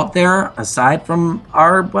are out there, aside from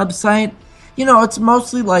our website, it's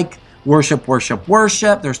mostly like worship.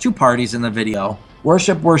 There's two parties in the video.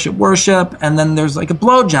 Worship, and then there's like a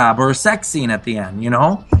blowjob or a sex scene at the end,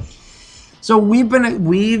 So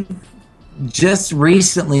we've just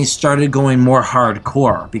recently started going more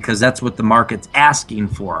hardcore because that's what the market's asking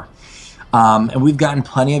for. And we've gotten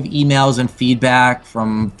plenty of emails and feedback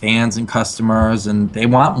from fans and customers, and they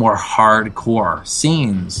want more hardcore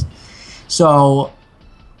scenes. So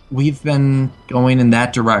we've been going in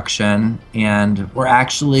that direction, and we're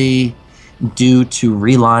actually due to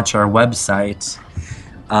relaunch our website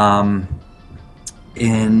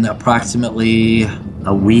in approximately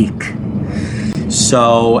a week.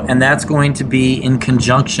 So, and that's going to be in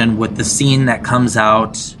conjunction with the scene that comes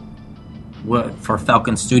out for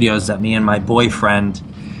Falcon Studios that me and my boyfriend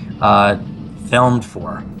filmed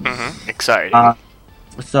for. Mm-hmm. Exciting.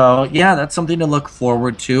 So, yeah, that's something to look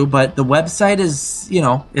forward to. But the website is,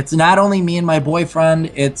 it's not only me and my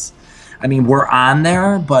boyfriend. We're on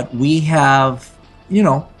there, but we have,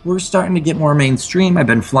 we're starting to get more mainstream. I've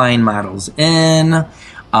been flying models in.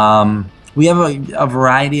 We have a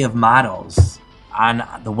variety of models on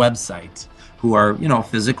the website who are,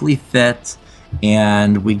 physically fit.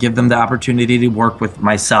 And we give them the opportunity to work with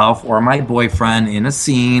myself or my boyfriend in a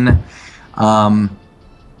scene. But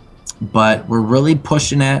we're really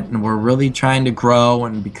pushing it, and we're really trying to grow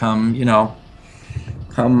and become,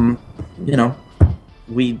 come, you know,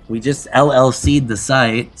 we just LLC'd the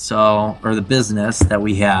site, so, or the business that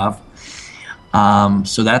we have.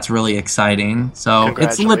 So that's really exciting. So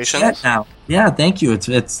it's legit now. Yeah, thank you.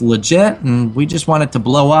 It's legit, and we just want it to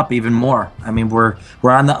blow up even more. I mean, we're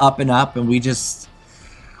on the up and up, and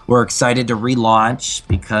we're excited to relaunch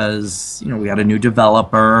because, you know, we got a new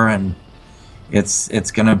developer, and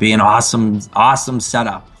it's going to be an awesome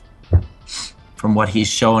setup from what he's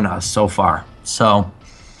shown us so far. So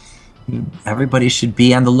everybody should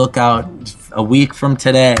be on the lookout a week from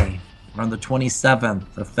today, on the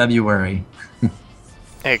 27th of February.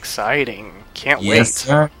 Exciting. Can't wait. Yes,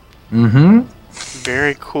 sir. Mm-hmm.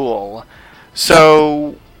 Very cool.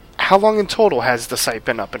 So, how long in total has the site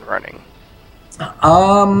been up and running?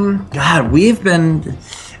 God, it's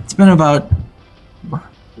been about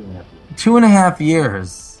 2.5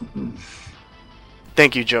 years.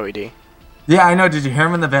 Thank you, Joey D. Yeah, I know. Did you hear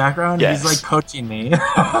him in the background? Yes. He's like coaching me.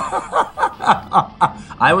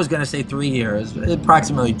 I was going to say 3 years, but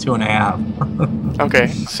approximately 2.5. Okay,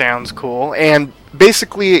 sounds cool. And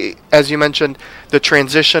basically, as you mentioned, the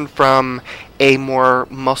transition from a more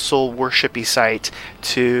muscle worshipy site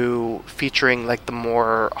to featuring like the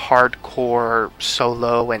more hardcore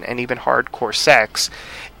solo and even hardcore sex,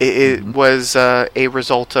 it was a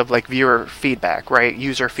result of like viewer feedback, right?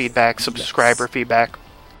 User feedback, subscriber feedback.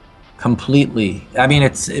 Completely. I mean,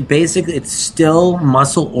 it's still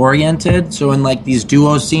muscle oriented. So in like these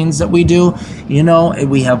duo scenes that we do, you know,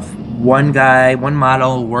 we have one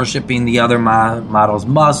model worshiping the other model's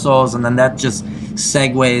muscles, and then that just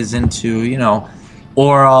segues into, you know,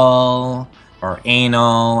 oral or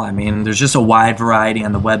anal. I mean, there's just a wide variety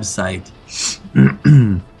on the website.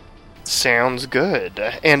 Sounds good.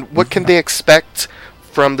 And what can they expect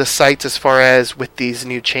from the site as far as with these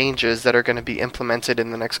new changes that are going to be implemented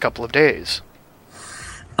in the next couple of days?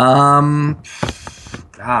 God,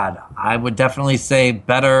 I would definitely say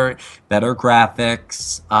better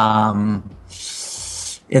graphics.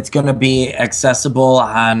 It's going to be accessible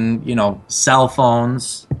on, you know, cell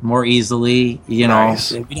phones more easily. You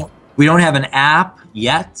Nice. know, we don't have an app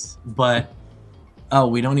yet, but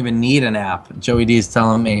we don't even need an app. Joey D is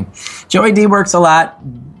telling me. Joey D works a lot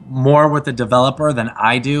more with the developer than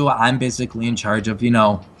I do. I'm basically in charge of, you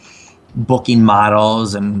know, booking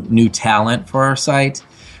models and new talent for our site.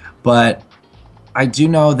 But I do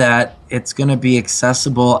know that it's going to be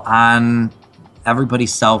accessible on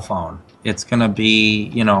everybody's cell phone. It's going to be,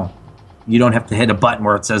 you know, you don't have to hit a button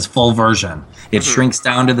where it says full version. It shrinks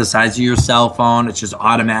down to the size of your cell phone. It's just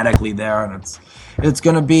automatically there, and it's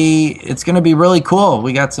going to be really cool.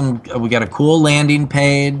 We got a cool landing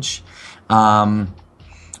page.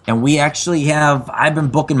 And we actually I've been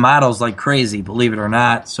booking models like crazy, believe it or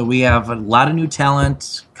not. So we have a lot of new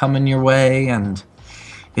talent coming your way, and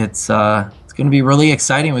it's going to be really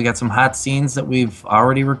exciting. We got some hot scenes that we've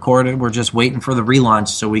already recorded. We're just waiting for the relaunch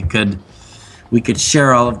so we could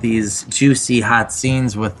share all of these juicy hot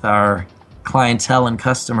scenes with our clientele and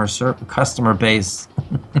customer base.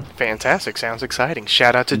 Fantastic. Sounds exciting.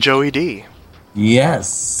 Shout out to Joey D.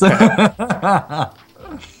 Yes.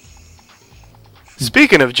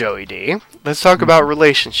 Speaking of Joey D, let's talk about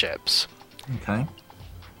relationships. Okay.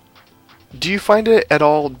 Do you find it at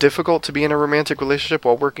all difficult to be in a romantic relationship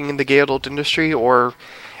while working in the gay adult industry, or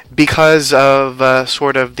because of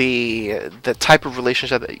sort of the type of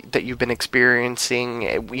relationship that you've been experiencing,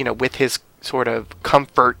 you know, with his sort of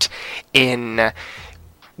comfort in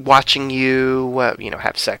watching you, you know,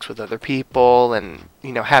 have sex with other people, and,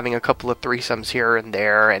 you know, having a couple of threesomes here and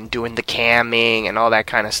there, and doing the camming and all that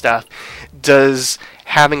kind of stuff? Does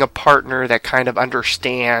having a partner that kind of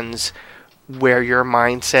understands where your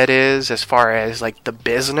mindset is as far as like the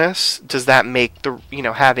business, does that make the, you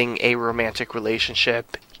know, having a romantic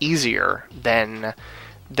relationship easier than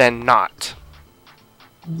not?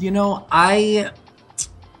 You know,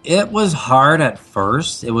 it was hard at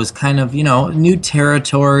first. It was kind of, you know, new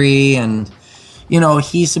territory, and, you know,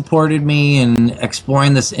 he supported me in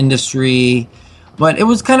exploring this industry, but it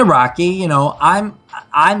was kind of rocky. You know,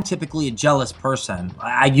 I'm typically a jealous person.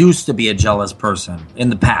 I used to be a jealous person in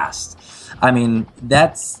the past. I mean,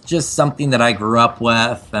 that's just something that I grew up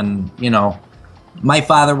with, and, you know, my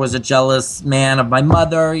father was a jealous man of my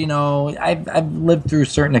mother. You know, I've lived through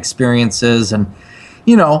certain experiences, and,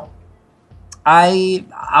 you know,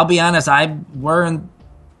 I'll be honest, I've learned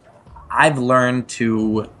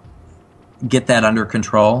to get that under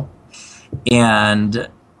control. And,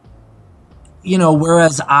 you know,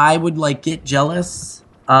 whereas I would like get jealous,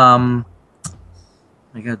 my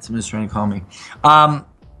God, somebody's trying to call me.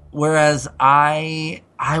 Whereas I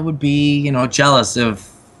would be, you know, jealous if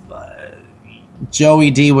Joey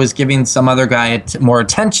D was giving some other guy more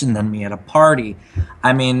attention than me at a party.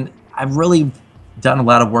 I mean, I've really done a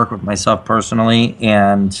lot of work with myself personally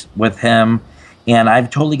and with him, and I've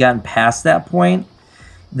totally gotten past that point.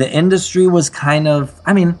 The industry was kind of,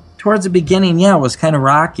 I mean, towards the beginning, yeah, it was kind of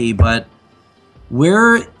rocky, but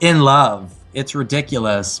we're in love. It's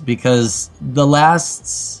ridiculous because the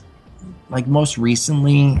last, like most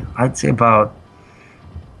recently, I'd say about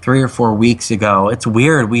 3 or 4 weeks ago, it's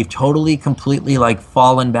weird. We've totally, completely like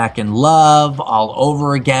fallen back in love all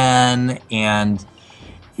over again. And,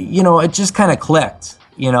 you know, it just kind of clicked,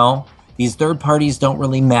 you know. These third parties don't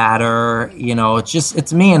really matter. You know,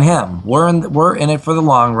 it's me and him. We're in it for the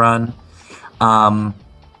long run. And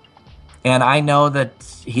I know that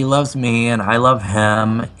he loves me and I love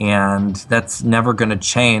him, and that's never going to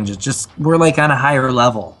change. It's just, we're like on a higher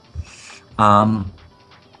level.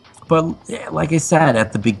 But like I said,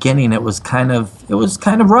 at the beginning, it was kind of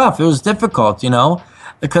rough. It was difficult, you know,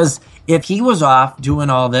 because if he was off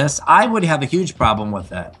doing all this, I would have a huge problem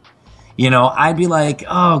with it. You know, I'd be like,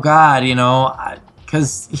 oh God, you know,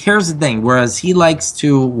 because here's the thing. Whereas he likes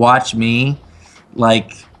to watch me,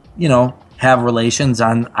 like, you know, have relations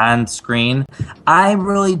on screen, I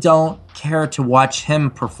really don't care to watch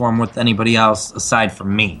him perform with anybody else aside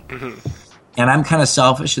from me. Mm-hmm. And I'm kind of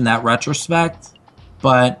selfish in that retrospect,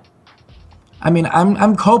 but I mean,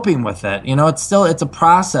 I'm coping with it. You know, it's a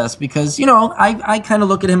process because, you know, I kind of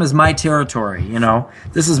look at him as my territory, you know.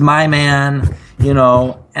 This is my man, you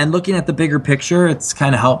know, and looking at the bigger picture, it's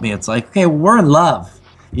kind of helped me. It's like, okay, we're in love,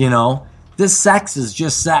 you know. This sex is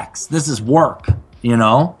just sex. This is work, you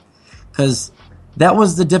know, because that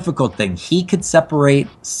was the difficult thing. He could separate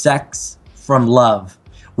sex from love,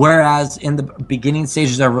 whereas in the beginning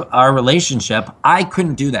stages of our relationship, I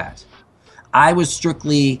couldn't do that. I was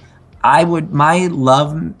strictly... my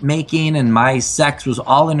love making and my sex was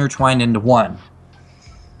all intertwined into one.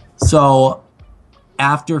 So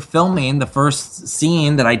after filming the first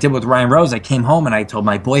scene that I did with Ryan Rose, I came home and I told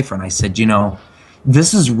my boyfriend, I said, you know,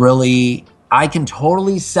 this is really, I can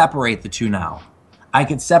totally separate the two now. I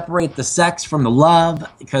could separate the sex from the love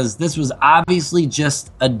because this was obviously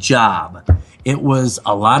just a job. It was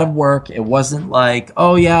a lot of work. It wasn't like,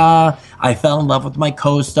 oh yeah, I fell in love with my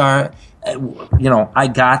co-star. You know, I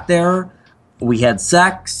got there, we had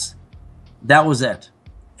sex, that was it.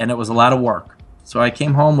 And it was a lot of work. So I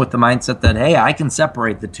came home with the mindset that, hey, I can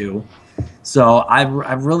separate the two. So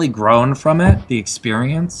I've really grown from it, the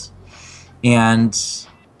experience. And,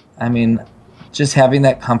 I mean, just having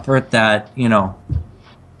that comfort that, you know,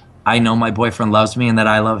 I know my boyfriend loves me and that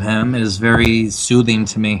I love him is very soothing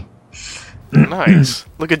to me. Nice.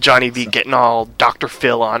 Look at Johnny V getting all Dr.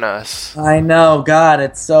 Phil on us. I know, God,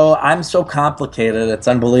 I'm so complicated. It's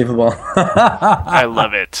unbelievable. I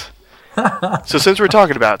love it. So since we're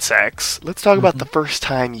talking about sex, let's talk about the first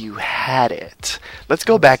time you had it. Let's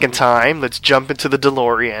go back in time. Let's jump into the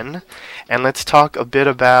DeLorean, and let's talk a bit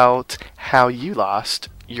about how you lost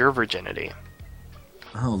your virginity.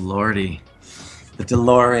 Oh, Lordy. The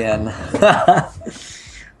DeLorean.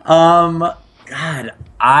 God,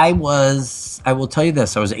 I will tell you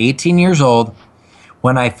this, I was 18 years old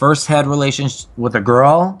when I first had relations with a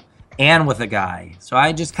girl and with a guy. So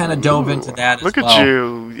I just kind of dove into that as well. Look at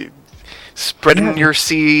you, spreading your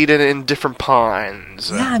seed in different ponds.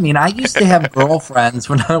 Yeah, I mean, I used to have girlfriends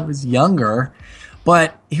when I was younger,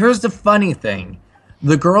 but here's the funny thing.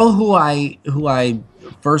 The girl who I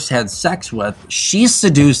first had sex with, she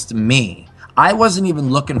seduced me. I wasn't even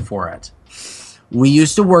looking for it. We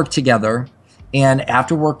used to work together. And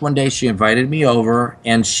after work one day, she invited me over,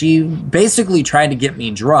 and she basically tried to get me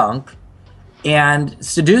drunk and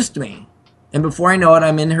seduced me. And before I know it,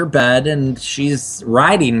 I'm in her bed, and she's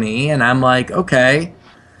riding me, and I'm like, okay.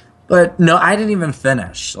 But no, I didn't even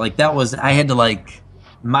finish. Like, I had to, like,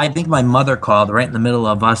 I think my mother called right in the middle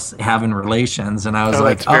of us having relations, and I was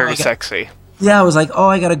like, that's very sexy. Yeah, I was like, oh,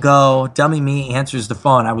 I gotta go. Dummy me answers the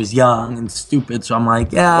phone. I was young and stupid, so I'm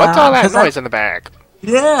like, yeah. What's all that noise in the back?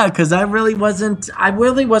 Yeah, because I really wasn't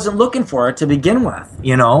looking for it to begin with,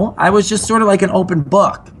 you know? I was just sort of like an open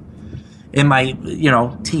book in my, you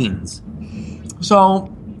know, teens.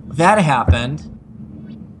 So that happened.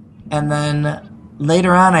 And then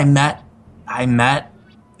later on I met,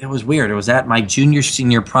 it was weird. It was at my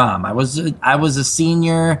senior prom. I was a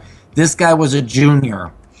senior. This guy was a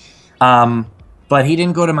junior. But he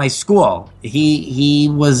didn't go to my school. He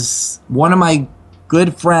was one of my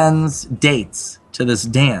good friend's dates to this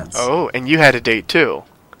dance. Oh, and you had a date too.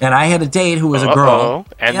 And I had a date who was a girl.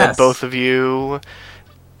 And then both of you...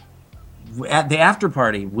 At the after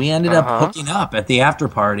party. We ended up hooking up at the after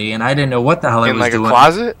party, and I didn't know what the hell I was doing. In like a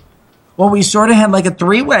closet? Well, we sort of had like a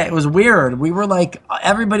three-way. It was weird. We were like,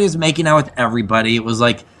 everybody was making out with everybody. It was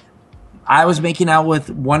like, I was making out with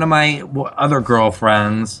one of my other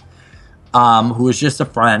girlfriends, who was just a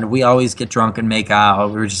friend. We always get drunk and make out.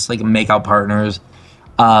 We were just like make-out partners.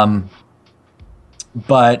 But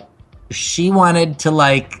she wanted to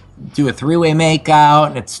like do a three-way make-out,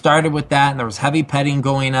 and it started with that, and there was heavy petting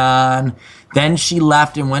going on. Then she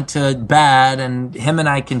left and went to bed, and him and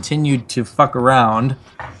I continued to fuck around.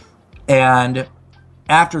 And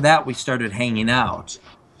after that, we started hanging out.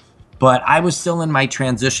 But I was still in my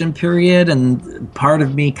transition period, and part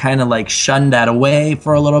of me kind of like shunned that away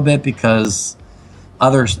for a little bit because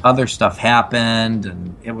other stuff happened,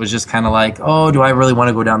 and it was just kind of like, oh, do I really want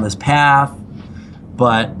to go down this path?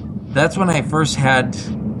 But that's when I first had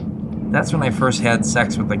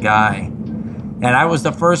sex with a guy, and I was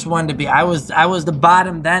the first one to be. I was the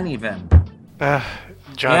bottom then even.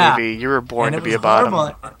 Johnny V, you were born to be a bottom.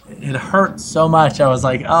 Horrible. It hurt so much. I was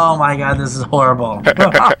like, oh my God, this is horrible.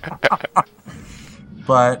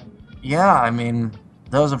 But yeah, I mean,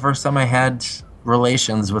 that was the first time I had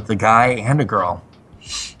relations with a guy and a girl.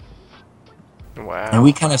 Wow. And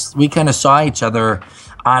we kind of saw each other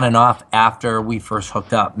on and off after we first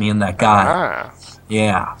hooked up, me and that guy.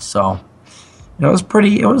 Yeah, so it was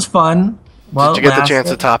fun. Well, did you get the chance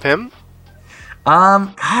to top him?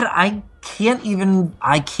 God, I can't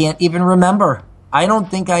even remember. I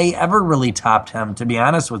don't think I ever really topped him, to be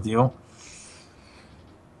honest with you.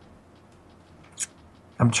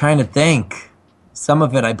 I'm trying to think. Some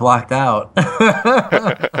of it I blocked out.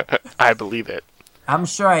 I believe it. I'm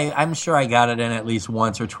sure I got it in at least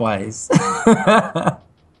once or twice.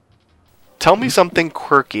 Tell me something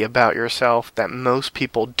quirky about yourself that most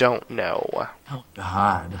people don't know. Oh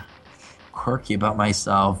God. Quirky about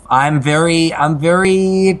myself. I'm very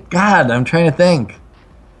God, I'm trying to think.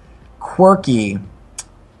 Quirky.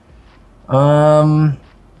 I'm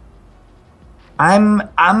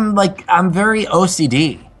very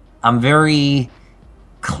OCD. I'm very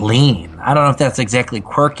clean. I don't know if that's exactly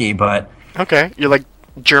quirky, but okay, you're like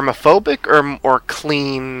germophobic or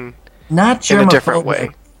clean. Not germophobic. In a different way.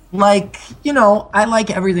 Like, I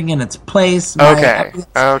like everything in its place. Okay.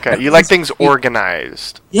 You like things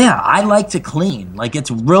organized. Yeah, I like to clean. Like,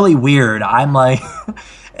 it's really weird. I'm like,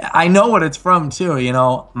 I know what it's from, too.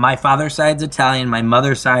 My father's side's Italian. My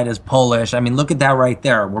mother's side is Polish. I mean, look at that right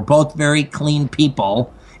there. We're both very clean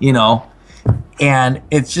people, And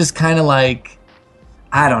it's just kind of like,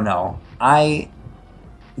 I don't know.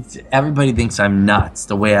 Everybody thinks I'm nuts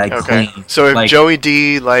the way I clean. So if Joey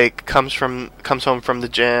D comes home from the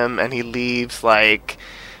gym and he leaves I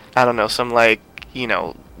don't know, some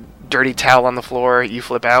dirty towel on the floor, you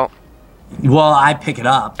flip out? Well, I pick it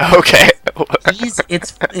up. Okay.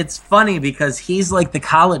 It's funny because he's like the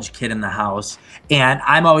college kid in the house, and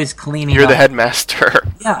I'm always cleaning. You're the headmaster.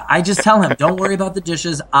 Yeah, I just tell him, don't worry about the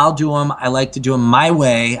dishes. I'll do them. I like to do them my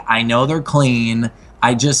way. I know they're clean.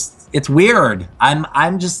 It's weird.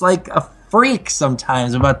 I'm just like a freak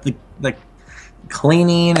sometimes about the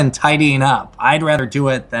cleaning and tidying up. I'd rather do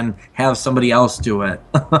it than have somebody else do it.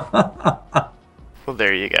 Well,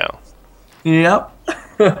 there you go. Yep.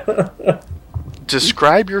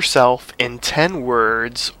 Describe yourself in 10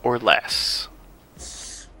 words or less.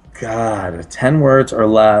 God, 10 words or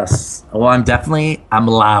less. Well, I'm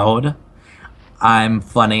loud. I'm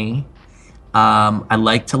funny. I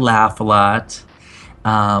like to laugh a lot.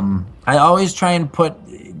 I always try and put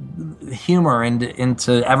humor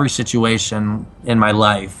into every situation in my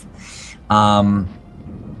life.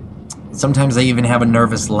 Sometimes I even have a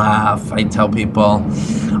nervous laugh. I tell people.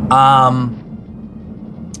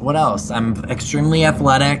 What else? I'm extremely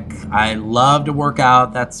athletic. I love to work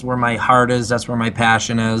out. That's where my heart is. That's where my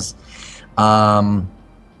passion is. And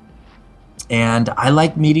I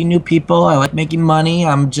like meeting new people. I like making money.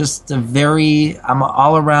 I'm just I'm an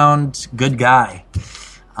all-around good guy.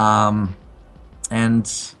 And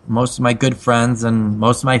most of my good friends and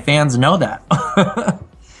most of my fans know that.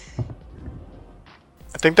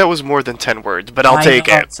 I think that was more than 10 words, but I'll take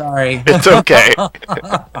it. Sorry. It's okay.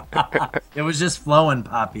 It was just flowing,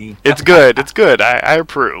 Poppy. It's good. It's good. I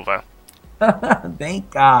approve.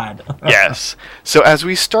 Thank God. Yes. So as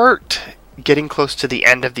we start getting close to the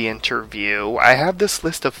end of the interview, I have this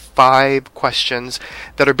list of 5 questions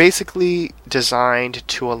that are basically designed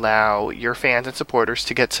to allow your fans and supporters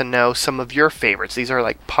to get to know some of your favorites. These are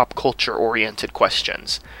like pop culture oriented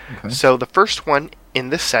questions. Okay. So the first one in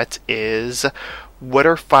this set is, what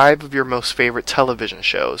are 5 of your most favorite television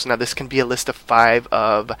shows? Now this can be a list of 5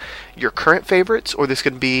 of your current favorites, or this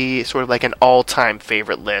could be sort of like an all-time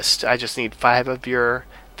favorite list. I just need 5 of your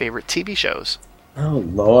favorite TV shows. Oh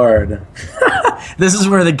Lord, this is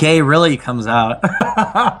where the gay really comes out.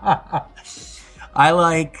 I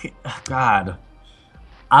like God.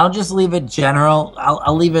 I'll just leave it general.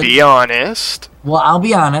 I'll leave it. Be honest. Well, I'll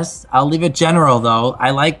be honest. I'll leave it general though.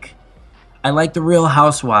 I like the Real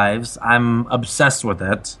Housewives. I'm obsessed with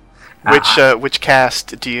it. Which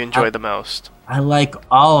cast do you enjoy the most? I like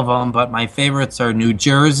all of them, but my favorites are New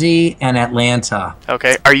Jersey and Atlanta.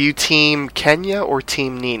 Okay. Are you Team Kenya or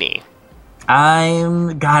Team Nene?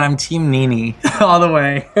 I'm Team Nene all the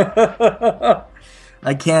way.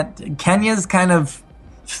 I can't. Kenya's kind of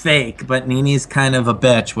fake, but Nene's kind of a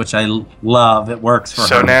bitch, which I love. It works for her.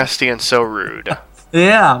 So nasty and so rude.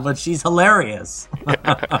 Yeah, but she's hilarious.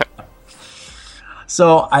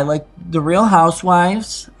 So I like the Real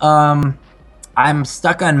Housewives. I'm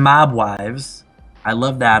stuck on Mob Wives. I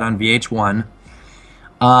love that on VH1.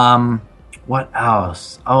 What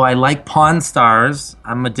else? Oh, I like Pawn Stars.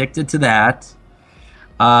 I'm addicted to that.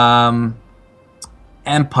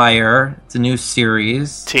 Empire. It's a new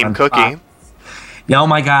series. Team on Cookie. Fox. Yeah, oh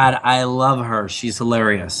my God, I love her. She's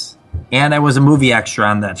hilarious. And I was a movie extra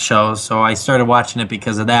on that show, so I started watching it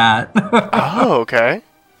because of that. Oh, okay.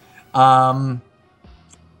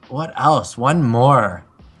 What else? One more.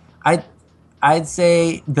 I'd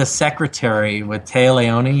say The Secretary with Taya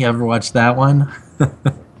Leone. You ever watch that one?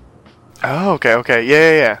 Oh, okay.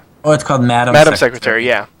 Yeah. Oh, it's called Madam Secretary,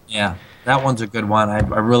 yeah. Yeah, that one's a good one. I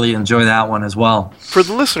really enjoy that one as well. For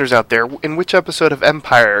the listeners out there, in which episode of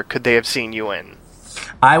Empire could they have seen you in?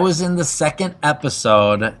 I was in the second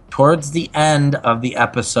episode. Towards the end of the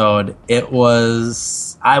episode, I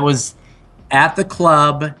was at the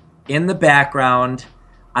club in the background.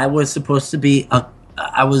 I was supposed to be a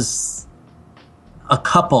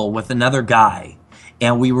couple with another guy,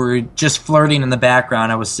 and we were just flirting in the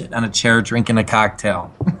background. I was sitting on a chair drinking a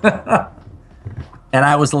cocktail. And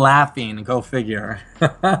I was laughing, go figure.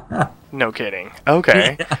 No kidding.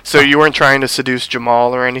 Okay. So you weren't trying to seduce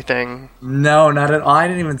Jamal or anything? No, not at all. I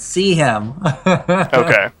didn't even see him.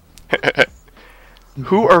 Okay.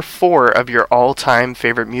 Who are 4 of your all-time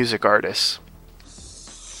favorite music artists?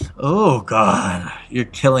 Oh, God. You're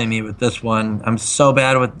killing me with this one. I'm so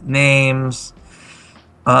bad with names.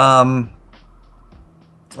 Oh,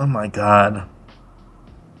 my God.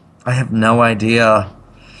 I have no idea.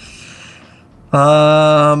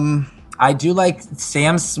 I do like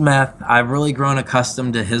Sam Smith. I've really grown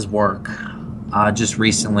accustomed to his work just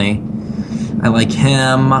recently. I like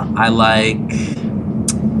him. I like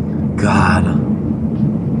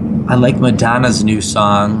Madonna's new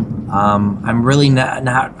song. I'm really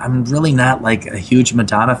not like a huge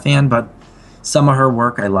Madonna fan, but some of her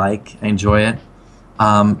work I like. I enjoy it.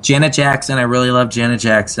 Janet Jackson. I really love Janet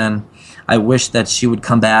Jackson. I wish that she would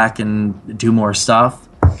come back and do more stuff.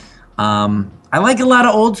 I like a lot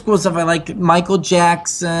of old school stuff. I like Michael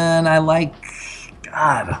Jackson. I like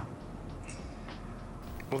God.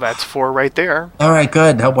 Well, that's 4 right there. All right,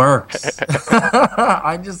 good. That works.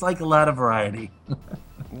 I just like a lot of variety.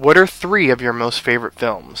 What are 3 of your most favorite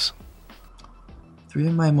films? 3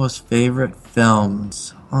 of my most favorite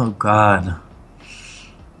films. Oh, God.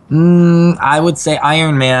 I would say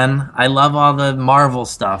Iron Man. I love all the Marvel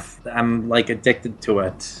stuff. I'm like addicted to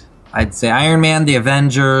it. I'd say Iron Man, The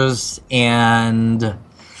Avengers, and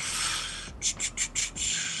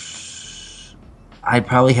I'd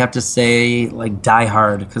probably have to say like Die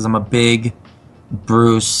Hard because I'm a big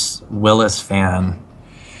Bruce Willis fan.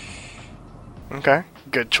 Okay,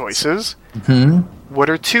 good choices. Mm-hmm. What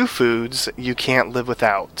are 2 foods you can't live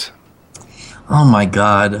without? Oh my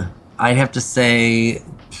God. I'd have to say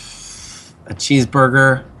a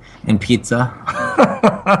cheeseburger and pizza.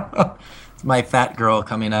 It's my fat girl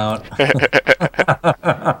coming out.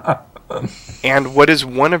 And what is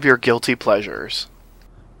one of your guilty pleasures?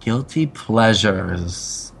 Guilty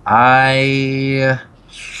pleasures. My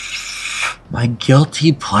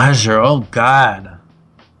guilty pleasure. Oh God.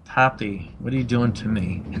 Poppy, what are you doing to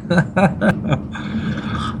me?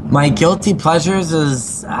 My guilty pleasures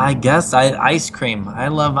is, I guess, ice cream. I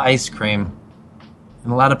love ice cream.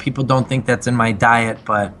 And a lot of people don't think that's in my diet,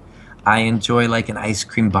 but I enjoy like an ice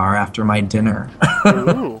cream bar after my dinner.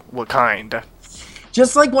 Ooh, what kind?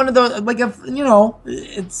 Just like one of those, like if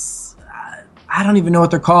it's I don't even know what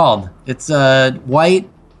they're called. It's a white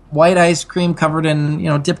ice cream covered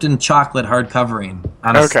in dipped in chocolate hard covering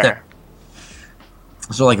on a stick.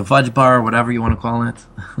 So like a fudge bar, or whatever you want to call it.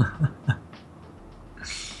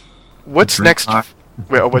 What's next?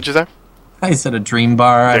 Wait, what'd you say? I said a dream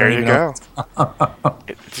bar. There you go.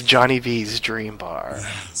 It's Johnny V's Dream Bar.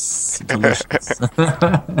 Delicious.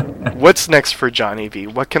 What's next for Johnny V?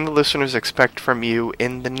 What can the listeners expect from you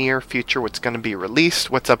in the near future? What's going to be released?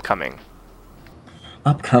 What's upcoming?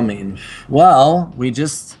 Upcoming. Well, we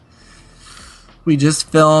just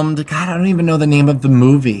filmed. God, I don't even know the name of the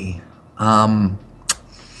movie.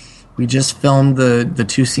 We just filmed the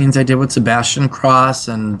two scenes I did with Sebastian Cross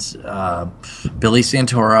and Billy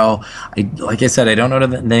Santoro. Like I said, I don't know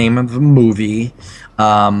the name of the movie.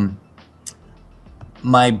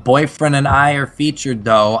 My boyfriend and I are featured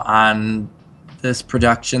though on this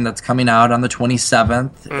production that's coming out on the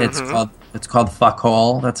 27th. Mm-hmm. It's called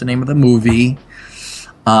Fuckhole. That's the name of the movie.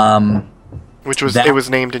 Which was it was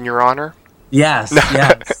named in your honor? Yes.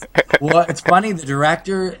 Well, it's funny. The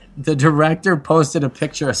director posted a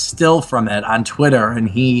picture, a still from it on Twitter, and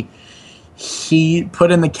he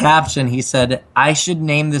put in the caption. He said, "I should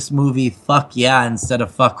name this movie Fuck Yeah instead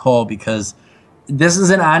of Fuckhole because this is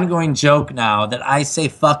an ongoing joke now that I say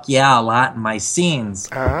fuck yeah a lot in my scenes,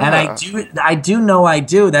 and I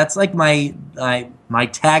do. That's like my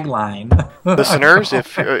tagline." Listeners,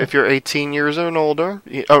 if you're 18 years and older,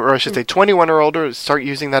 or I should say 21 or older, start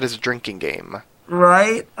using that as a drinking game.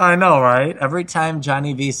 Right? I know, right? Every time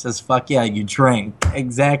Johnny V says fuck yeah, you drink.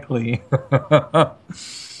 Exactly.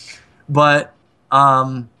 But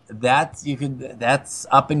that's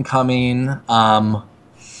up and coming.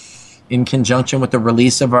 In conjunction with the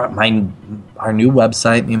release of our new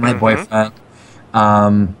website, me and my boyfriend.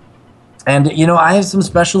 And, I have some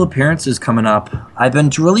special appearances coming up. I've been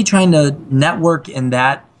really trying to network in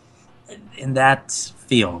that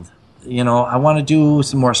field. I want to do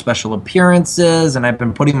some more special appearances, and I've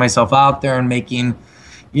been putting myself out there and making,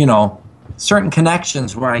 certain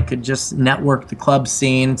connections where I could just network the club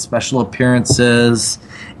scene, special appearances,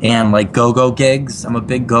 and like go-go gigs. I'm a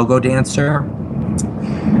big go-go dancer.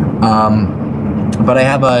 But I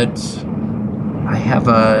have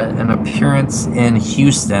an appearance in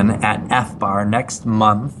Houston at F Bar next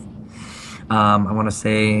month. I want to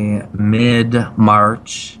say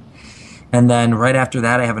mid-March. And then right after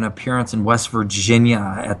that, I have an appearance in West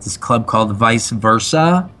Virginia at this club called Vice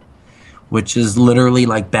Versa, which is literally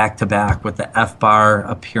like back-to-back with the F Bar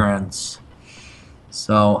appearance.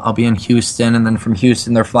 So I'll be in Houston, and then from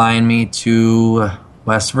Houston, they're flying me to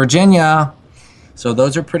West Virginia. So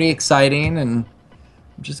those are pretty exciting, and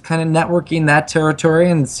just kind of networking that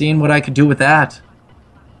territory and seeing what I could do with that.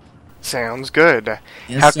 Sounds good.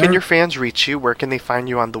 Yes, How sir. can your fans reach you? Where can they find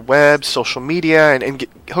you on the web, social media, and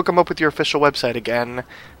hook them up with your official website again?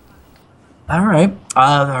 All right.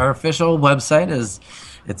 Our official website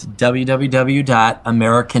it's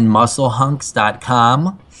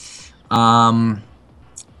www.americanmusclehunks.com.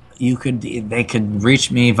 They could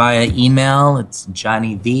reach me via email. It's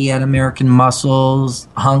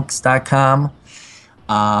johnnyv@americanmusclehunks.com.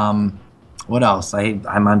 What else?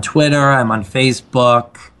 I'm on Twitter. I'm on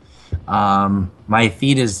Facebook. My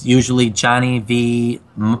feed is usually Johnny V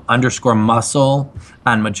 _muscle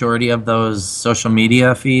on majority of those social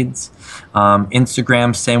media feeds.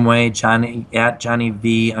 Instagram, same way, Johnny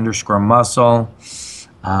V _muscle.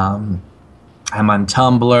 I'm on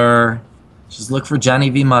Tumblr. Just look for Johnny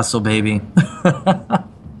V Muscle, baby.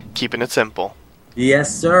 Keeping it simple.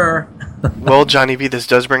 Yes, sir. Well, Johnny V, this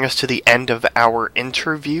does bring us to the end of our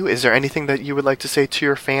interview. Is there anything that you would like to say to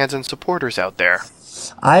your fans and supporters out there?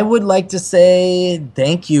 I would like to say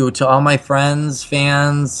thank you to all my friends,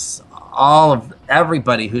 fans,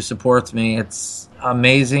 everybody who supports me. It's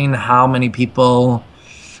amazing how many people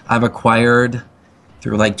I've acquired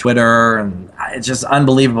through like Twitter, and it's just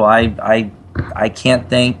unbelievable. I can't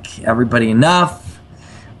thank everybody enough.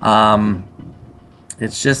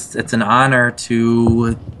 It's an honor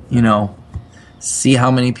to, see how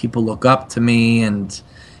many people look up to me and,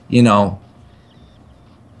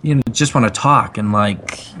 just want to talk and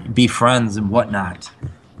like be friends and whatnot.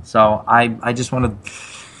 So I just want to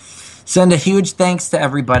send a huge thanks to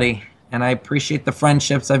everybody, and I appreciate the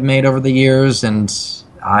friendships I've made over the years, and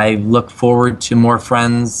I look forward to more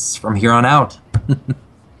friends from here on out.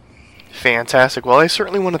 Fantastic. Well, I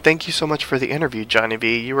certainly want to thank you so much for the interview, Johnny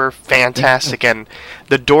V. You were fantastic, and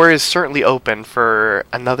the door is certainly open for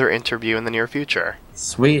another interview in the near future.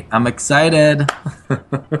 Sweet. I'm excited.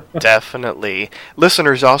 Definitely.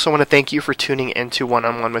 Listeners, I also want to thank you for tuning into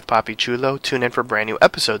One-on-One with Papi Chulo. Tune in for brand new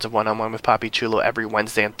episodes of One-on-One with Papi Chulo every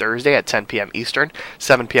Wednesday and Thursday at 10 p.m. Eastern,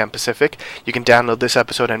 7 p.m. Pacific. You can download this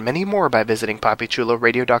episode and many more by visiting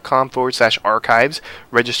papichuloradio.com/archives.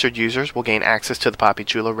 Registered users will gain access to the Papi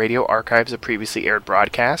Chulo Radio archives of previously aired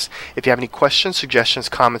broadcasts. If you have any questions, suggestions,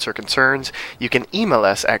 comments, or concerns, you can email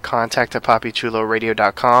us at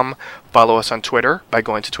contact@papichuloradio.com. Follow us on Twitter by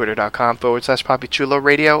going to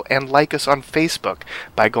twitter.com/PapiChuloRadio, and like us on Facebook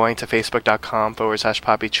by going to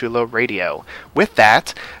facebook.com/PapiChuloRadio. With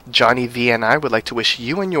that, Johnny V and I would like to wish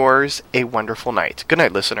you and yours a wonderful night. Good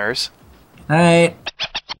night, listeners. All right.